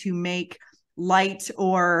trying to make light,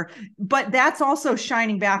 but that's also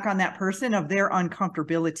shining back on that person of their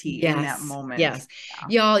uncomfortability in that moment. Yes.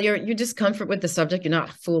 Y'all, your discomfort with the subject, you're not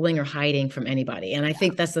fooling or hiding from anybody. And I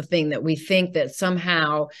think that's the thing, that we think that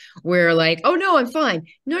somehow we're like, oh no, I'm fine.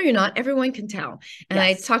 No, you're not. Everyone can tell. And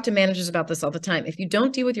I talk to managers about this all the time. If you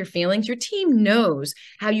don't deal with your feelings, your team knows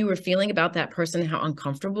how you were feeling about that person, how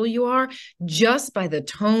uncomfortable you are, just by the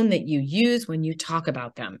tone that you use when you talk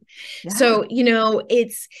about them. So,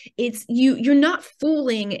 you're not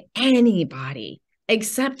fooling anybody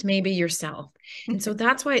except maybe yourself. And so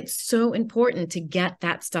that's why it's so important to get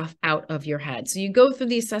that stuff out of your head. So you go through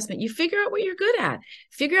the assessment, you figure out what you're good at,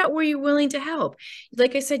 figure out where you're willing to help.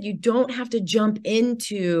 Like I said, you don't have to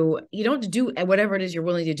you don't have to do whatever it is you're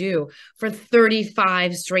willing to do for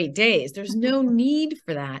 35 straight days. There's no need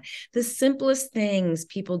for that. The simplest things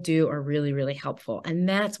people do are really, really helpful. And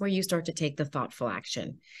that's where you start to take the thoughtful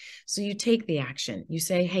action. So you take the action. You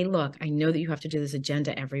say, hey, look, I know that you have to do this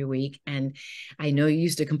agenda every week. And I know you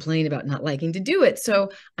used to complain about not liking to do it. So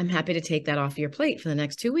I'm happy to take that off your plate for the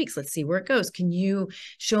next 2 weeks. Let's see where it goes. Can you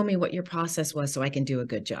show me what your process was so I can do a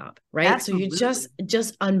good job? Right. Absolutely. So you're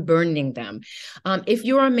just unburdening them. If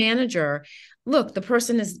you're a manager, look, the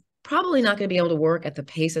person is probably not going to be able to work at the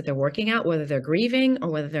pace that they're working at, whether they're grieving or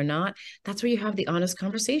whether they're not. That's where you have the honest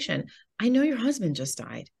conversation. I know your husband just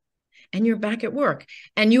died, and you're back at work,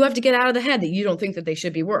 and you have to get out of the head that you don't think that they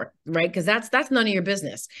should be work, right? Because that's none of your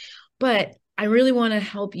business. But I really want to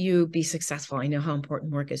help you be successful. I know how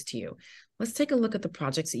important work is to you. Let's take a look at the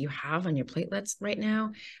projects that you have on your platelets right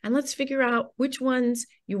now, and let's figure out which ones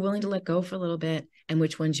you're willing to let go for a little bit and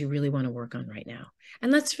which ones you really want to work on right now.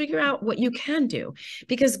 And let's figure out what you can do,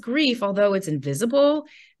 because grief, although it's invisible,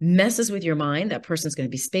 messes with your mind. That person's going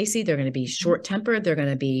to be spacey. They're going to be short-tempered. They're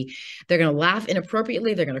going to laugh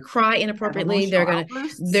inappropriately. They're going to cry inappropriately.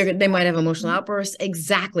 They might have emotional outbursts.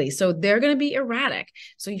 Exactly. So they're going to be erratic.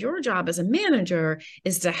 So your job as a manager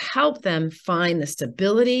is to help them find the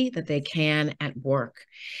stability that they can at work.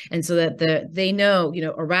 And so that they know,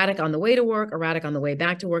 erratic on the way to work, erratic on the way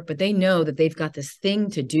back to work, but they know that they've got this thing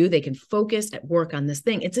to do. They can focus at work on this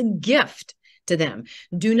thing. It's a gift to them.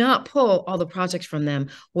 Do not pull all the projects from them,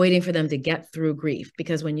 waiting for them to get through grief.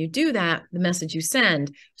 Because when you do that, the message you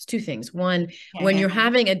send is two things. One, when you're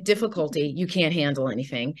having a difficulty, you can't handle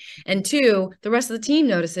anything. And two, the rest of the team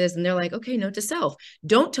notices and they're like, okay, note to self.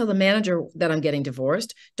 Don't tell the manager that I'm getting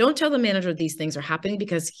divorced. Don't tell the manager these things are happening,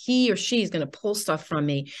 because he or she is going to pull stuff from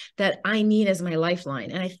me that I need as my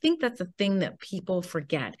lifeline. And I think that's the thing that people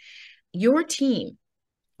forget. Your team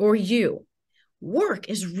or you, work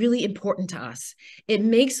is really important to us. It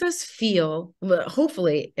makes us feel,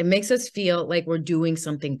 hopefully, it makes us feel like we're doing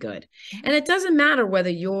something good. And it doesn't matter whether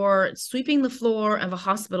you're sweeping the floor of a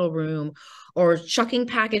hospital room or chucking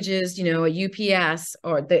packages, a UPS,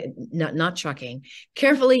 or not chucking,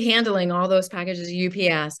 carefully handling all those packages of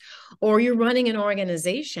UPS, or you're running an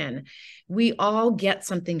organization. We all get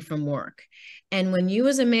something from work. And when you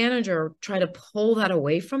as a manager try to pull that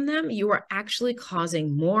away from them, you are actually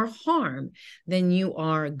causing more harm than you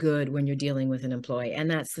are good when you're dealing with an employee. And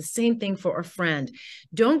that's the same thing for a friend.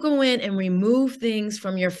 Don't go in and remove things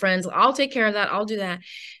from your friends. I'll take care of that. I'll do that.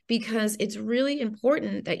 Because it's really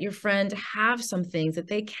important that your friend have some things that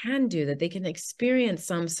they can do, that they can experience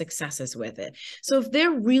some successes with it. So if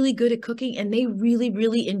they're really good at cooking and they really,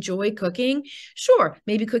 really enjoy cooking, sure,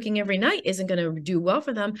 maybe cooking every night isn't going to do well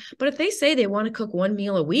for them. But if they say they want to cook one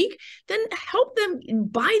meal a week, then help them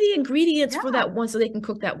buy the ingredients for that one so they can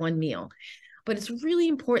cook that one meal. But it's really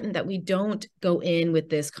important that we don't go in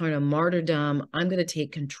with this kind of martyrdom. I'm going to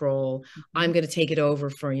take control. I'm going to take it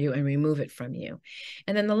over for you and remove it from you.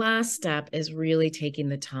 And then the last step is really taking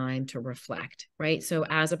the time to reflect, right? So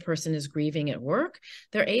as a person is grieving at work,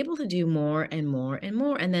 they're able to do more and more and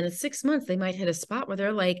more. And then in 6 months, they might hit a spot where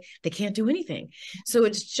they're like, they can't do anything. So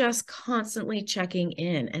it's just constantly checking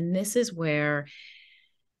in. And this is where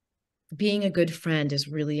being a good friend is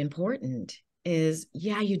really important. Is,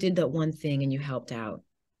 yeah, you did that one thing and you helped out.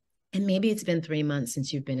 And maybe it's been 3 months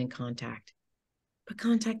since you've been in contact, but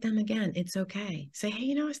contact them again. It's okay. Say,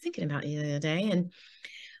 hey, I was thinking about you the other day and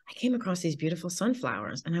I came across these beautiful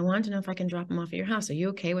sunflowers and I wanted to know if I can drop them off at your house. Are you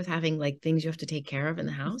okay with having like things you have to take care of in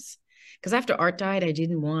the house? Because after Art died, I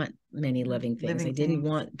didn't want many living things.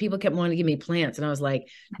 People kept wanting to give me plants. And I was like,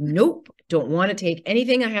 nope, don't want to take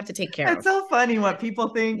anything I have to take care of. It's so funny what people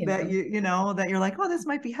think that that you're like, oh, this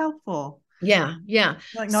might be helpful. Yeah. Yeah.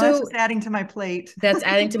 Like, no, that's just adding to my plate. That's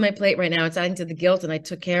adding to my plate right now. It's adding to the guilt. And I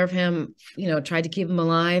took care of him, tried to keep him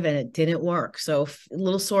alive and it didn't work. So a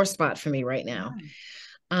little sore spot for me right now.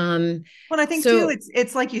 Well, I think too,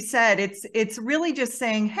 it's like you said, it's really just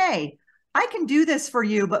saying, hey, I can do this for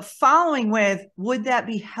you, but following with, would that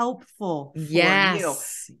be helpful for you?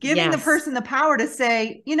 Giving the person the power to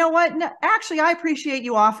say, you know what, no, actually, I appreciate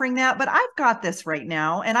you offering that, but I've got this right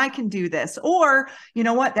now and I can do this. Or, you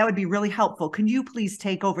know what, that would be really helpful. Can you please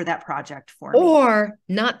take over that project for me? Or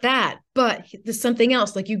not that, but there's something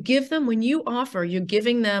else. Like you give them, when you offer, you're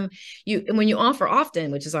giving them, and when you offer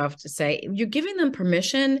often, which is I have to say, you're giving them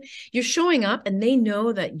permission, you're showing up and they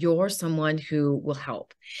know that you're someone who will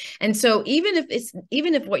help. And so even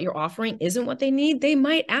if what you're offering isn't what they need, they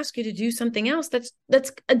might ask you to do something else that's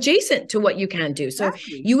adjacent to what you can do. So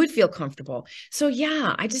you would feel comfortable. So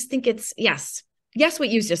yeah, I just think it's yes, what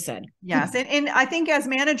you just said. Yes. And I think as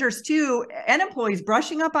managers too, and employees,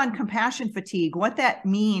 brushing up on compassion fatigue, what that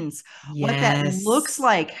means, what that looks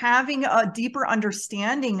like, having a deeper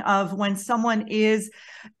understanding of when someone is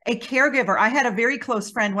a caregiver. I had a very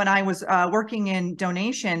close friend when I was working in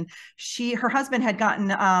donation. Her husband had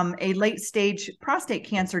gotten a late stage prostate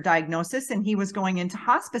cancer diagnosis and he was going into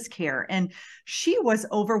hospice care and she was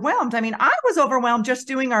overwhelmed. I mean, I was overwhelmed just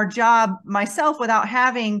doing our job myself without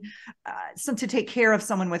having to take care of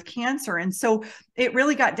someone with cancer. And so it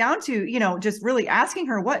really got down to, just really asking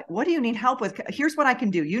her, what do you need help with? Here's what I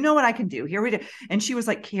can do. You know what I can do. Here we do. And she was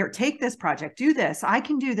like, here, take this project, do this. I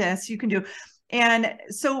can do this. You can do. And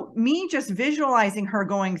so me just visualizing her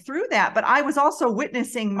going through that, but I was also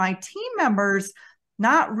witnessing my team members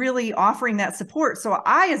not really offering that support. So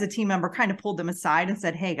I, as a team member, kind of pulled them aside and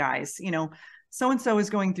said, hey guys, so-and-so is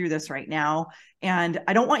going through this right now. And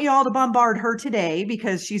I don't want you all to bombard her today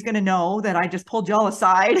because she's going to know that I just pulled y'all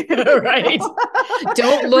aside. Right.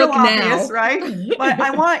 Don't look now. Obvious, right. But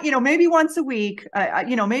I want, maybe once a week,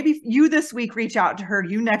 maybe you this week reach out to her,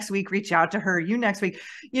 you next week reach out to her, you next week,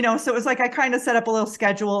 so it was like I kind of set up a little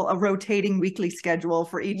schedule, a rotating weekly schedule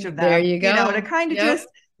for each of them. There you go. To kind of just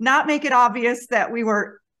not make it obvious that we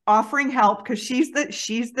were offering help because she's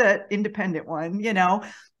the independent one,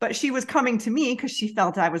 but she was coming to me because she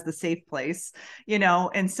felt I was the safe place,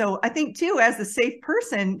 and so I think too, as the safe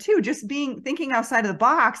person too, just thinking outside of the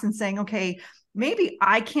box and saying, okay, maybe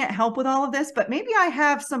I can't help with all of this, but maybe I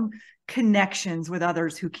have some connections with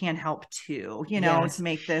others who can help too, to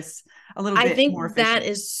make this a little bit more efficient. That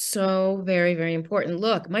is so very, very important.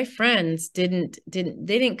 Look, my friends didn't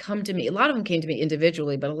come to me. A lot of them came to me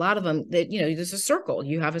individually, but a lot of them that, there's a circle.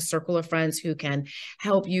 You have a circle of friends who can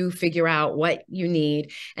help you figure out what you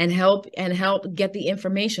need and help get the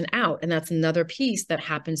information out. And that's another piece that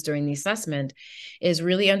happens during the assessment is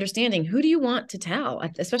really understanding who do you want to tell,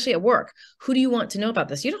 especially at work. Who do you want to know about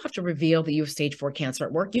this? You don't have to reveal that you have stage 4 cancer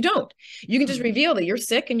at work. You don't. You can just reveal that you're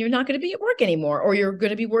sick and you're not going to be at work anymore, or you're going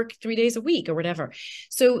to be work 3 days a week or whatever.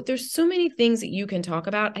 So there's so many things that you can talk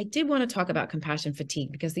about. I did want to talk about compassion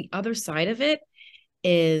fatigue because the other side of it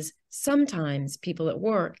is sometimes people at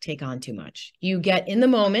work take on too much. You get in the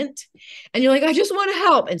moment and you're like, I just want to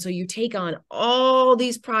help. And so you take on all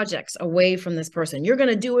these projects away from this person. You're going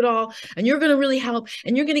to do it all and you're going to really help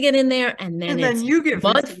and you're going to get in there. And then it's you get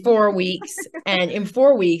month, 4 weeks. And in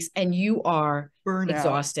 4 weeks, and you are burnout,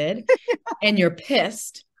 exhausted and you're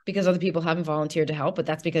pissed because other people haven't volunteered to help, but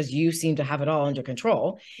that's because you seem to have it all under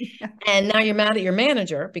control. Yeah. And now you're mad at your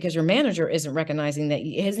manager because your manager isn't recognizing that,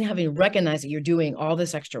 isn't having recognized that you're doing all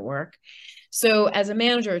this extra work. So as a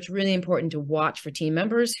manager, it's really important to watch for team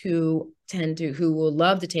members who will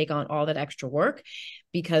love to take on all that extra work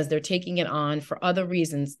because they're taking it on for other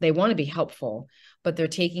reasons. They want to be helpful, but they're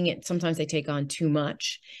taking it, sometimes they take on too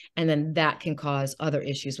much. And then that can cause other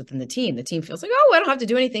issues within the team. The team feels like, oh, I don't have to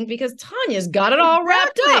do anything because Tanya's got it all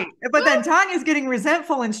wrapped up. But then Tanya's getting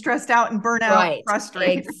resentful and stressed out and burnt out,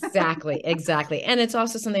 frustrated. Exactly. And it's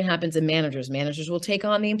also something that happens in managers. Managers will take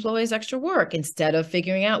on the employees' extra work instead of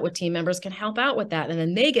figuring out what team members can help out with that. And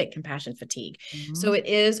then they get compassion fatigue. Mm-hmm. So it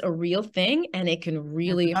is a real thing and it can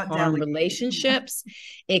really harm relationships.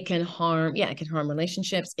 It can harm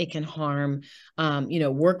relationships. It can harm,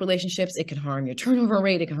 work relationships. It can harm your turnover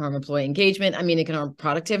rate. It can harm employee engagement. I mean, it can harm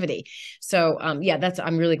productivity. So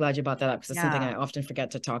I'm really glad you brought that up because it's something I often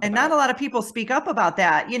forget to talk about. And not a lot of people speak up about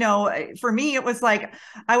that. For me, it was like,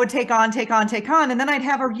 I would take on, and then I'd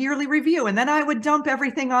have a yearly review. And then I would dump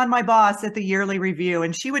everything on my boss at the yearly review.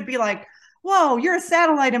 And she would be like, whoa, you're a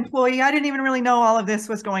satellite employee. I didn't even really know all of this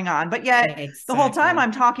was going on. But yet the whole time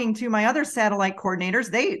I'm talking to my other satellite coordinators,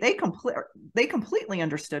 they completely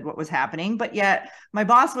understood what was happening. But yet my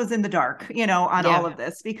boss was in the dark, on all of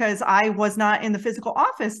this because I was not in the physical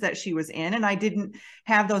office that she was in. And I didn't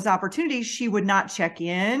have those opportunities. She would not check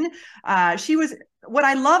in. What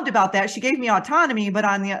I loved about that, she gave me autonomy, but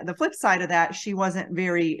on the flip side of that, she wasn't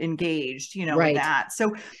very engaged, with that.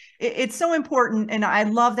 So it's so important. And I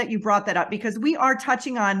love that you brought that up because we are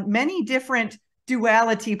touching on many different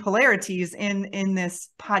duality polarities in this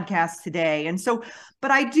podcast today. And so,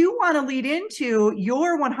 but I do want to lead into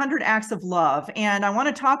your 100 acts of love. And I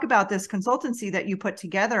want to talk about this consultancy that you put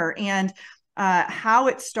together and how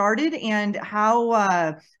it started and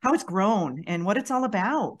how it's grown and what it's all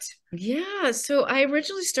about. Yeah. So I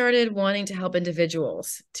originally started wanting to help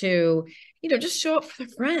individuals to, just show up for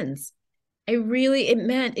their friends.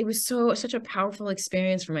 It was such a powerful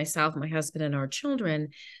experience for myself, my husband, and our children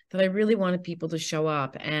that I really wanted people to show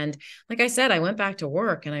up. And like I said, I went back to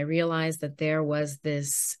work and I realized that there was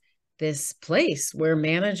this place where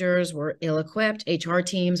managers were ill-equipped, HR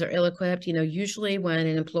teams are ill-equipped. Usually when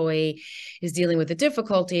an employee is dealing with a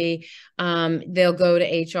difficulty, they'll go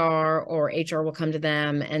to HR or HR will come to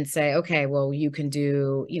them and say, okay, well, you can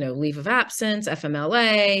do, leave of absence,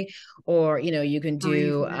 FMLA, or, you can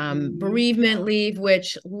do bereavement leave,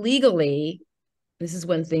 which legally, this is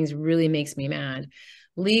when things really makes me mad.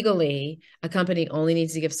 Legally, a company only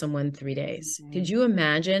needs to give someone 3 days. Could you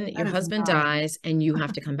imagine your husband dies and you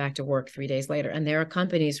have to come back to work 3 days later? And there are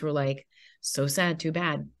companies who are like, so sad, too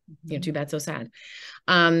bad, too bad, so sad.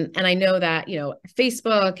 And I know that,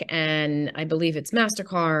 Facebook and I believe it's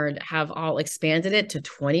MasterCard have all expanded it to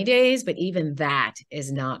 20 days, but even that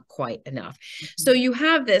is not quite enough. So you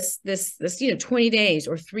have this, 20 days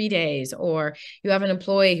or 3 days, or you have an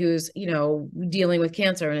employee who's, dealing with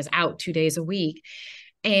cancer and is out 2 days a week.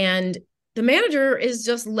 And the manager is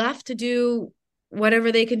just left to do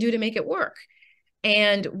whatever they can do to make it work.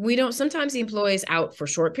 And sometimes the employee's out for a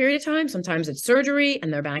short period of time. Sometimes it's surgery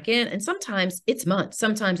and they're back in. And sometimes it's months.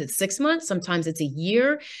 Sometimes it's 6 months. Sometimes it's a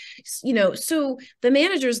year, so the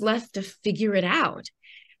manager's left to figure it out.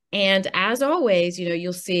 And as always,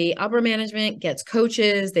 you'll see upper management gets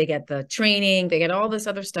coaches, they get the training, they get all this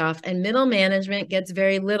other stuff, and middle management gets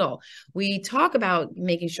very little. We talk about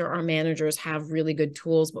making sure our managers have really good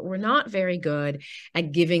tools, but we're not very good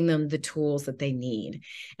at giving them the tools that they need.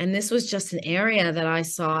 And this was just an area that I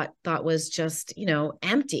thought was just,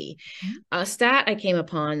 empty. A stat I came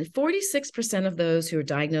upon, 46% of those who are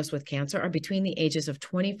diagnosed with cancer are between the ages of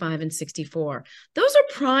 25 and 64. Those are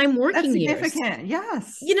prime working years. That's significant,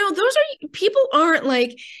 yes. Those are, people aren't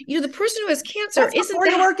like, the person who has cancer isn't before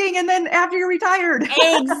you're working and then after you're retired.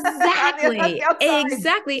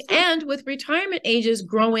 Exactly. And with retirement ages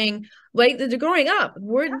growing, like they're growing up,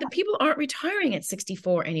 the people aren't retiring at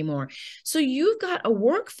 64 anymore. So you've got a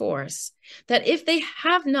workforce that if they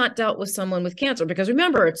have not dealt with someone with cancer, because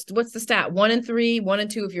remember, what's the stat? 1 in 3, 1 in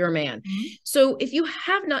 2 if you're a man. Mm-hmm. So if you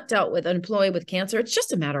have not dealt with an employee with cancer, it's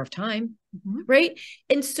just a matter of time. Mm-hmm. Right.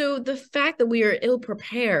 And so the fact that we are ill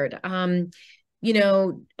prepared,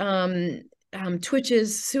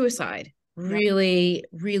 Twitch's suicide really,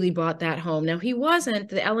 really brought that home. Now, he wasn't,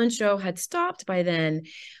 the Ellen show had stopped by then,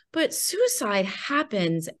 but suicide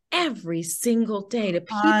happens every single day to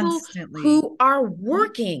people Constantly. who are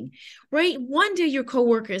working, right? One day your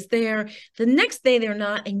coworker is there, the next day they're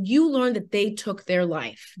not, and you learn that they took their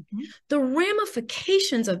life. The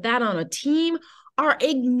ramifications of that on a team are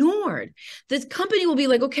ignored. This company will be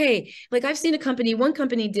like, okay, like I've seen one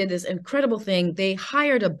company did this incredible thing. They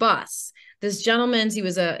hired a bus. This gentleman's, he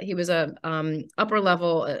was a upper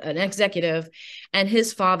level, an executive, and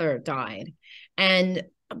his father died. And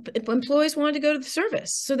employees wanted to go to the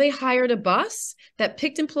service. So they hired a bus that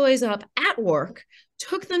picked employees up at work,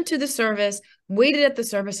 took them to the service, waited at the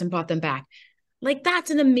service, and brought them back. Like, that's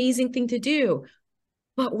an amazing thing to do.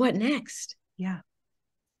 But what next? Yeah.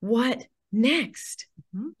 What next?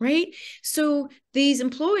 Right? So these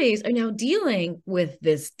employees are now dealing with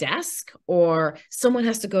this desk, or someone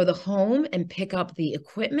has to go to the home and pick up the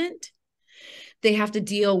equipment. They have to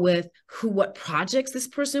deal with what projects this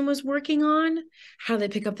person was working on, how they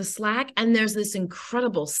pick up the slack. And there's this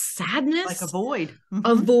incredible sadness. Like a void.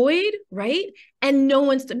 A void, right? And no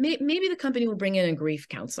one's, maybe the company will bring in a grief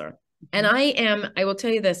counselor. And I will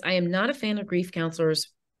tell you this, I am not a fan of grief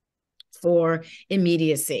counselors for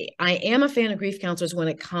immediacy. I am a fan of grief counselors when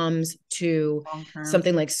it comes to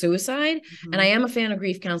something like suicide. And I am a fan of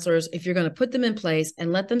grief counselors if you're going to put them in place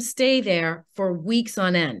and let them stay there for weeks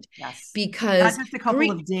on end. Yes. Because not just a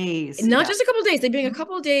couple of days. Not just a couple of days. They bring a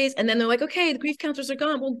couple of days and then they're like, okay, the grief counselors are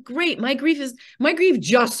gone. Well, great. My grief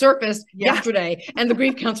just surfaced yesterday and the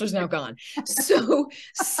grief counselor's now gone. So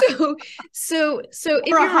if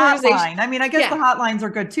you're a hotline, I mean, I guess the hotlines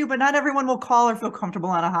are good too, but not everyone will call or feel comfortable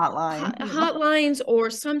on a hotline. Hotlines or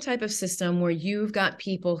some type of system where you've got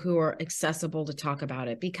people who are accessible to talk about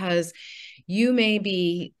it, because you may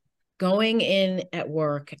be going in at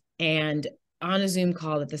work and on a Zoom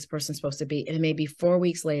call that this person's supposed to be, and it may be 4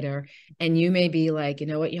 weeks later, and you may be like, you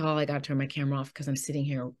know what, y'all, I got to turn my camera off because I'm sitting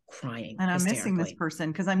here crying. And I'm missing this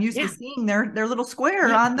person because I'm used to seeing their little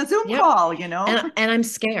square on the Zoom call, you know? And I'm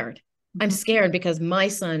scared. I'm scared because my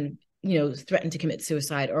son, threatened to commit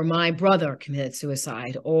suicide, or my brother committed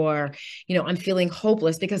suicide, or, I'm feeling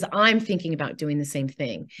hopeless because I'm thinking about doing the same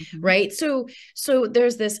thing. Right. So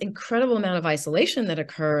there's this incredible amount of isolation that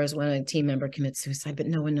occurs when a team member commits suicide, but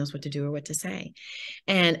no one knows what to do or what to say,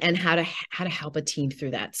 and how to help a team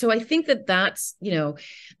through that. So I think that's,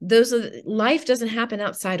 life doesn't happen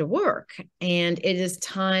outside of work. And it is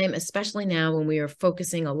time, especially now when we are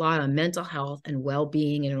focusing a lot on mental health and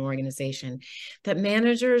well-being in an organization, that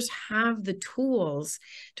managers have the tools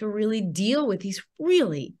to really deal with these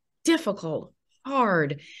really difficult,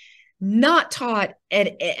 hard, not taught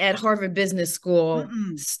at Harvard Business School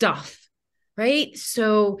stuff, right?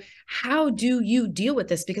 So how do you deal with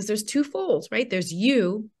this? Because there's two folds, right? There's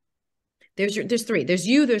you, there's three. There's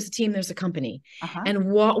you, there's a team, there's a company. And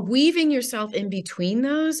weaving yourself in between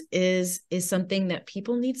those is something that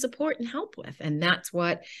people need support and help with. And that's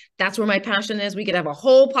where my passion is. We could have a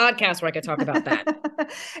whole podcast where I could talk about that.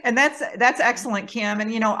 And that's excellent, Kim.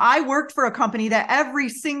 And, I worked for a company that every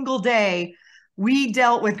single day we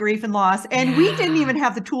dealt with grief and loss, and we didn't even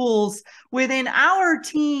have the tools within our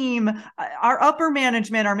team, our upper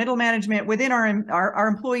management, our middle management, within our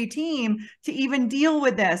employee team to even deal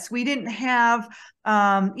with this. We didn't have,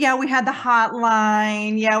 we had the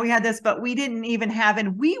hotline. We had this, but we didn't even have,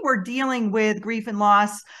 and we were dealing with grief and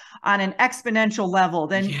loss on an exponential level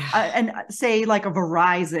than and say like a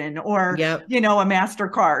Verizon or, a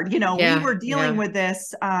MasterCard, we were dealing with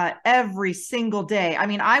this every single day. I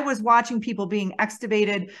mean, I was watching people being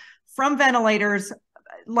extubated from ventilators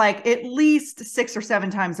like at least 6 or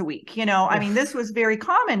 7 times a week. I mean, this was very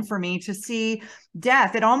common for me to see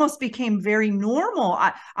death. It almost became very normal.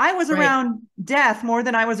 I was around death more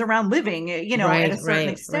than I was around living, at a certain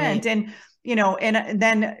extent. And and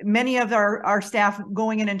then many of our staff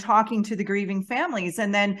going in and talking to the grieving families,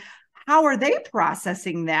 and then how are they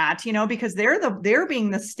processing that, because they're being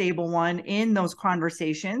the stable one in those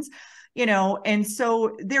conversations, and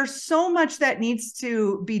so there's so much that needs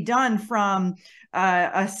to be done from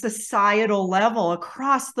a societal level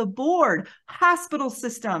across the board, hospital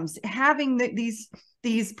systems, having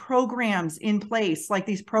these programs in place, like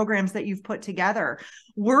these programs that you've put together,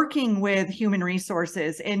 working with human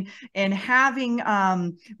resources and having,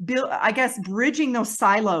 I guess, bridging those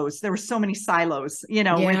silos. There were so many silos, within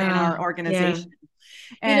our organization.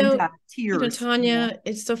 And tears. Tanya,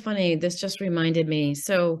 it's so funny. This just reminded me.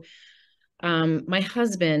 So my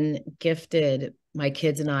husband gifted my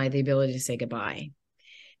kids and I the ability to say goodbye.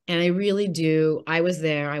 And I really do. I was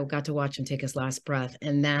there. I got to watch him take his last breath.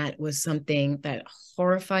 And that was something that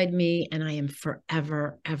horrified me. And I am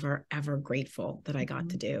forever, ever, ever grateful that I got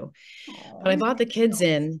to do. Oh, But I he's brought the kids cute.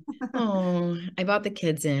 in. Oh, I brought the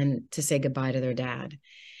kids in to say goodbye to their dad.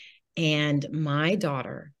 And my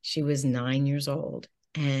daughter, she was 9 years old,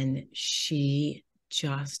 and she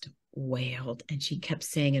just wailed and she kept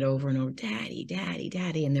saying it over and over, Daddy, Daddy,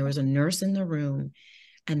 Daddy. And there was a nurse in the room,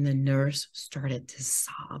 and the nurse started to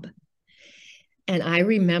sob. And I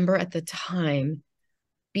remember at the time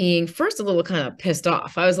being first a little kind of pissed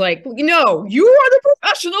off. I was like, you are the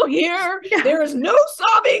professional here. Yeah. There is no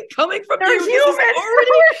sobbing coming from They're you. human.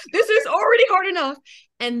 This is already hard enough.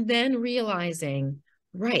 And then realizing,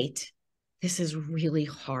 right, this is really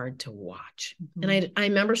hard to watch. Mm-hmm. And I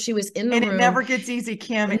remember she was in the and room. it never gets easy,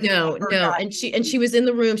 Kim. No. And she was in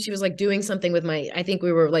the room. She was like doing something with I think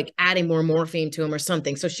we were like adding more morphine to him or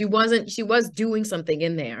something. So she was doing something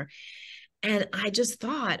in there. And I just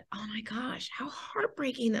thought, oh my gosh, how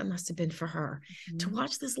heartbreaking that must have been for her to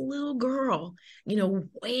watch this little girl,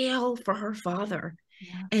 wail for her father.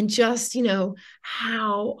 Yeah. And just,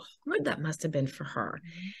 how hard that must have been for her.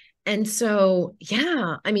 And so,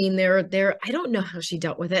 yeah, I mean, I don't know how she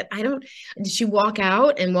dealt with it. Did she walk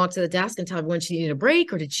out and walk to the desk and tell everyone she needed a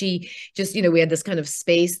break? Or did she just, we had this kind of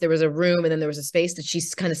space, there was a room and then there was a space. Did she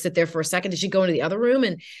kind of sit there for a second? Did she go into the other room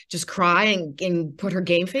and just cry and put her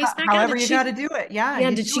game face back however out? you got to do it. Yeah.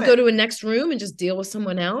 Yeah. Did she go to a next room and just deal with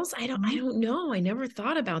someone else? I don't know. I never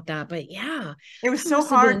thought about that, but yeah. It was so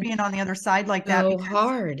hard being on the other side like that. So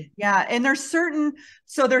hard. Yeah. And there's certain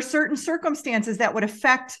circumstances that would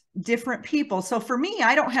affect different people. So for me,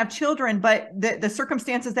 I don't have children, but the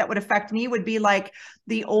circumstances that would affect me would be like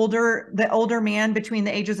the older man between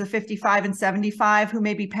the ages of 55 and 75 who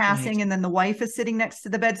may be passing. Right. And then the wife is sitting next to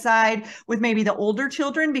the bedside with maybe the older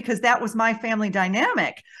children, because that was my family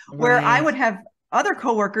dynamic. Right. Where I would have other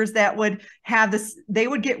coworkers that would have this, they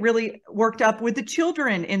would get really worked up with the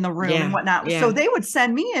children in the room and whatnot. Yeah. So they would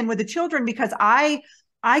send me in with the children because I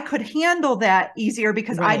could handle that easier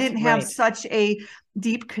because I didn't have such a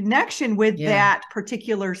deep connection with that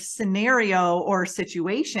particular scenario or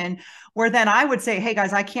situation, where then I would say, hey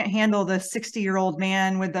guys, I can't handle the 60-year-old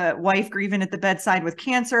man with the wife grieving at the bedside with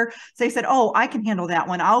cancer. So they said, oh, I can handle that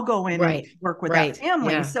one. I'll go in and work with that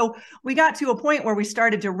family. Yeah. So we got to a point where we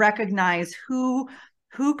started to recognize who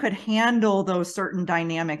could handle those certain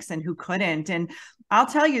dynamics and who couldn't. And I'll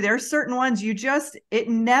tell you, there's certain ones it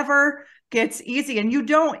never gets easy. And you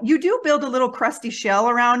do build a little crusty shell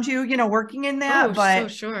around you, working in that, but so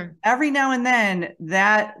sure. Every now and then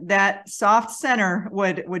that soft center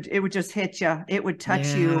would just hit you. It would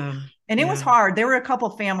touch you. And it was hard. There were a couple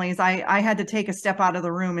of families. I had to take a step out of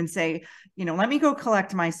the room and say, let me go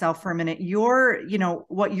collect myself for a minute.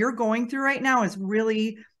 What you're going through right now is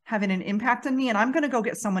really having an impact on me. And I'm going to go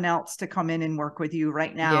get someone else to come in and work with you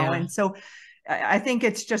right now. Yeah. And so I think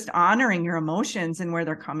it's just honoring your emotions and where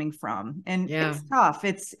they're coming from. And it's tough.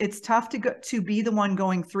 It's tough to be the one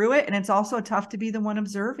going through it. And it's also tough to be the one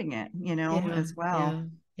observing it, as well.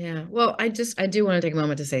 Yeah. Well, I do want to take a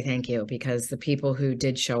moment to say thank you, because the people who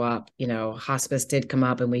did show up, hospice did come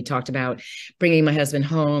up, and we talked about bringing my husband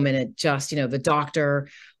home, and it just, the doctor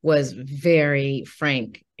was very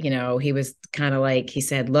frank. He was kind of like, he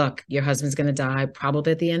said, look, your husband's going to die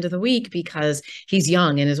probably at the end of the week because he's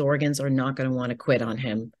young and his organs are not going to want to quit on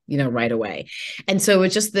him, right away. And so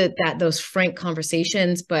it's just that those frank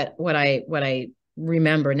conversations. But what I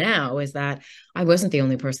remember now is that I wasn't the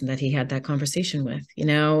only person that he had that conversation with,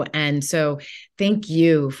 and so thank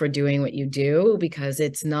you for doing what you do, because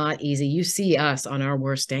it's not easy. You see us on our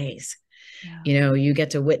worst days. Yeah. You get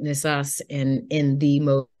to witness us in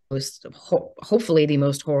the hopefully the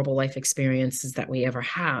most horrible life experiences that we ever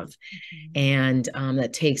have. And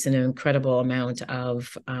that takes an incredible amount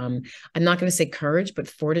of, I'm not going to say courage, but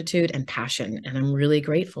fortitude and passion. And I'm really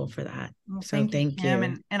grateful for that. Well, so thank you.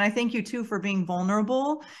 And I thank you too for being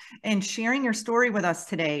vulnerable and sharing your story with us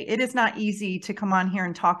today. It is not easy to come on here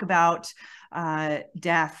and talk about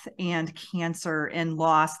death and cancer and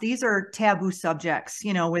loss. These are taboo subjects,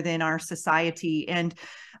 within our society. And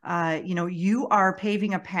you are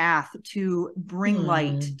paving a path to bring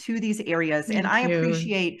light to these areas. And I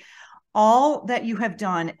appreciate all that you have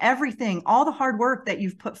done, everything, all the hard work that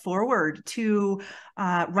you've put forward to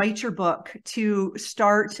write your book, to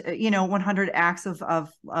start, 100 acts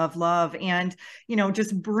of love, and,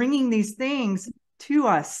 just bringing these things to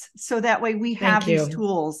us so that way we have these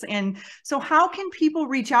tools. And so how can people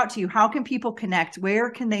reach out to you? How can people connect? Where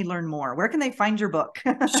can they learn more? Where can they find your book?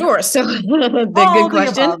 Sure. So the good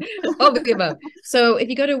question. All the above. So if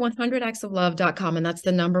you go to 100actsoflove.com, and that's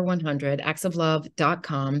the number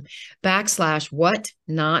 100actsoflove.com /what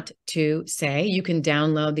not to say, you can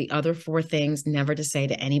download the other 4 things never to say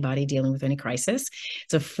to anybody dealing with any crisis.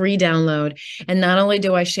 It's a free download. And not only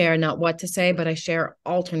do I share not what to say, but I share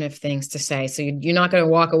alternative things to say. So you're not going to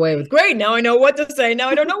walk away with, great, now I know what to say. Now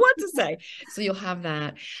I don't know what to say. So you'll have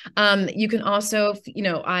that. You can also,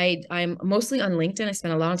 I'm mostly on LinkedIn. I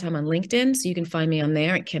spend a lot of time on LinkedIn. So you can find me on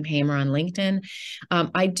there at Kim Hamer on LinkedIn.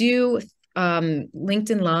 I do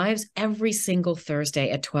LinkedIn Lives every single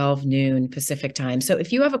Thursday at 12 noon Pacific time. So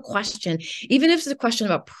if you have a question, even if it's a question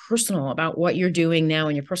about what you're doing now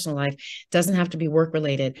in your personal life, doesn't have to be work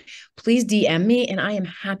related, please DM me and I am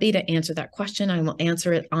happy to answer that question. I will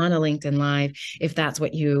answer it on a LinkedIn Live if that's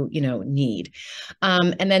what you need.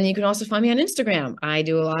 And then you can also find me on Instagram. I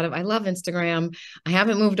love Instagram. I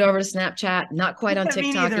haven't moved over to Snapchat, not quite on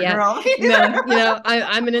TikTok yet. No,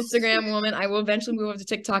 I'm an Instagram woman. I will eventually move over to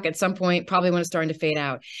TikTok at some point, probably when it's starting to fade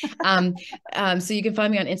out. So you can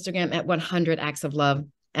find me on Instagram at 100 Acts of Love.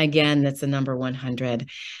 Again, that's the number 100.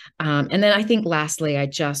 And then I think lastly, I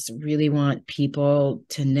just really want people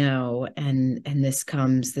to know, and this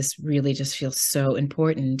really just feels so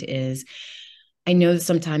important, is I know that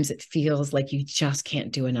sometimes it feels like you just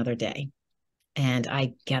can't do another day. And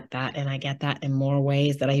I get that. And I get that in more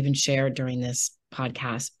ways that I even shared during this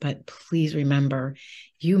podcast. But please remember,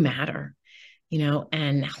 you matter.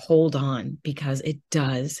 And hold on, because it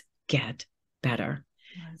does get better.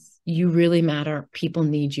 Yes. You really matter. People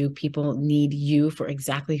need you. People need you for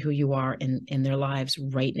exactly who you are in their lives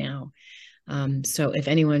right now. So if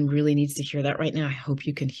anyone really needs to hear that right now, I hope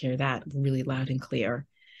you can hear that really loud and clear.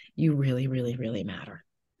 You really, really, really matter.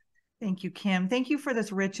 Thank you, Kim. Thank you for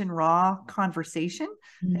this rich and raw conversation.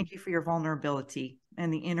 Mm-hmm. Thank you for your vulnerability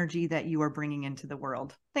and the energy that you are bringing into the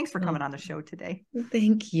world. Thanks for coming on the show today.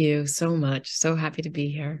 Thank you so much. So happy to be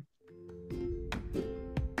here.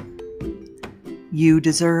 You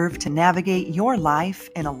deserve to navigate your life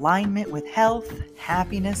in alignment with health,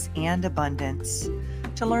 happiness, and abundance.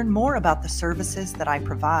 To learn more about the services that I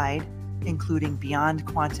provide, including Beyond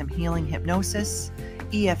Quantum Healing Hypnosis,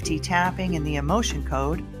 EFT tapping, and the Emotion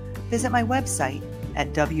Code, visit my website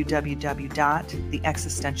at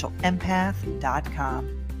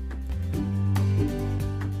www.theexistentialempath.com.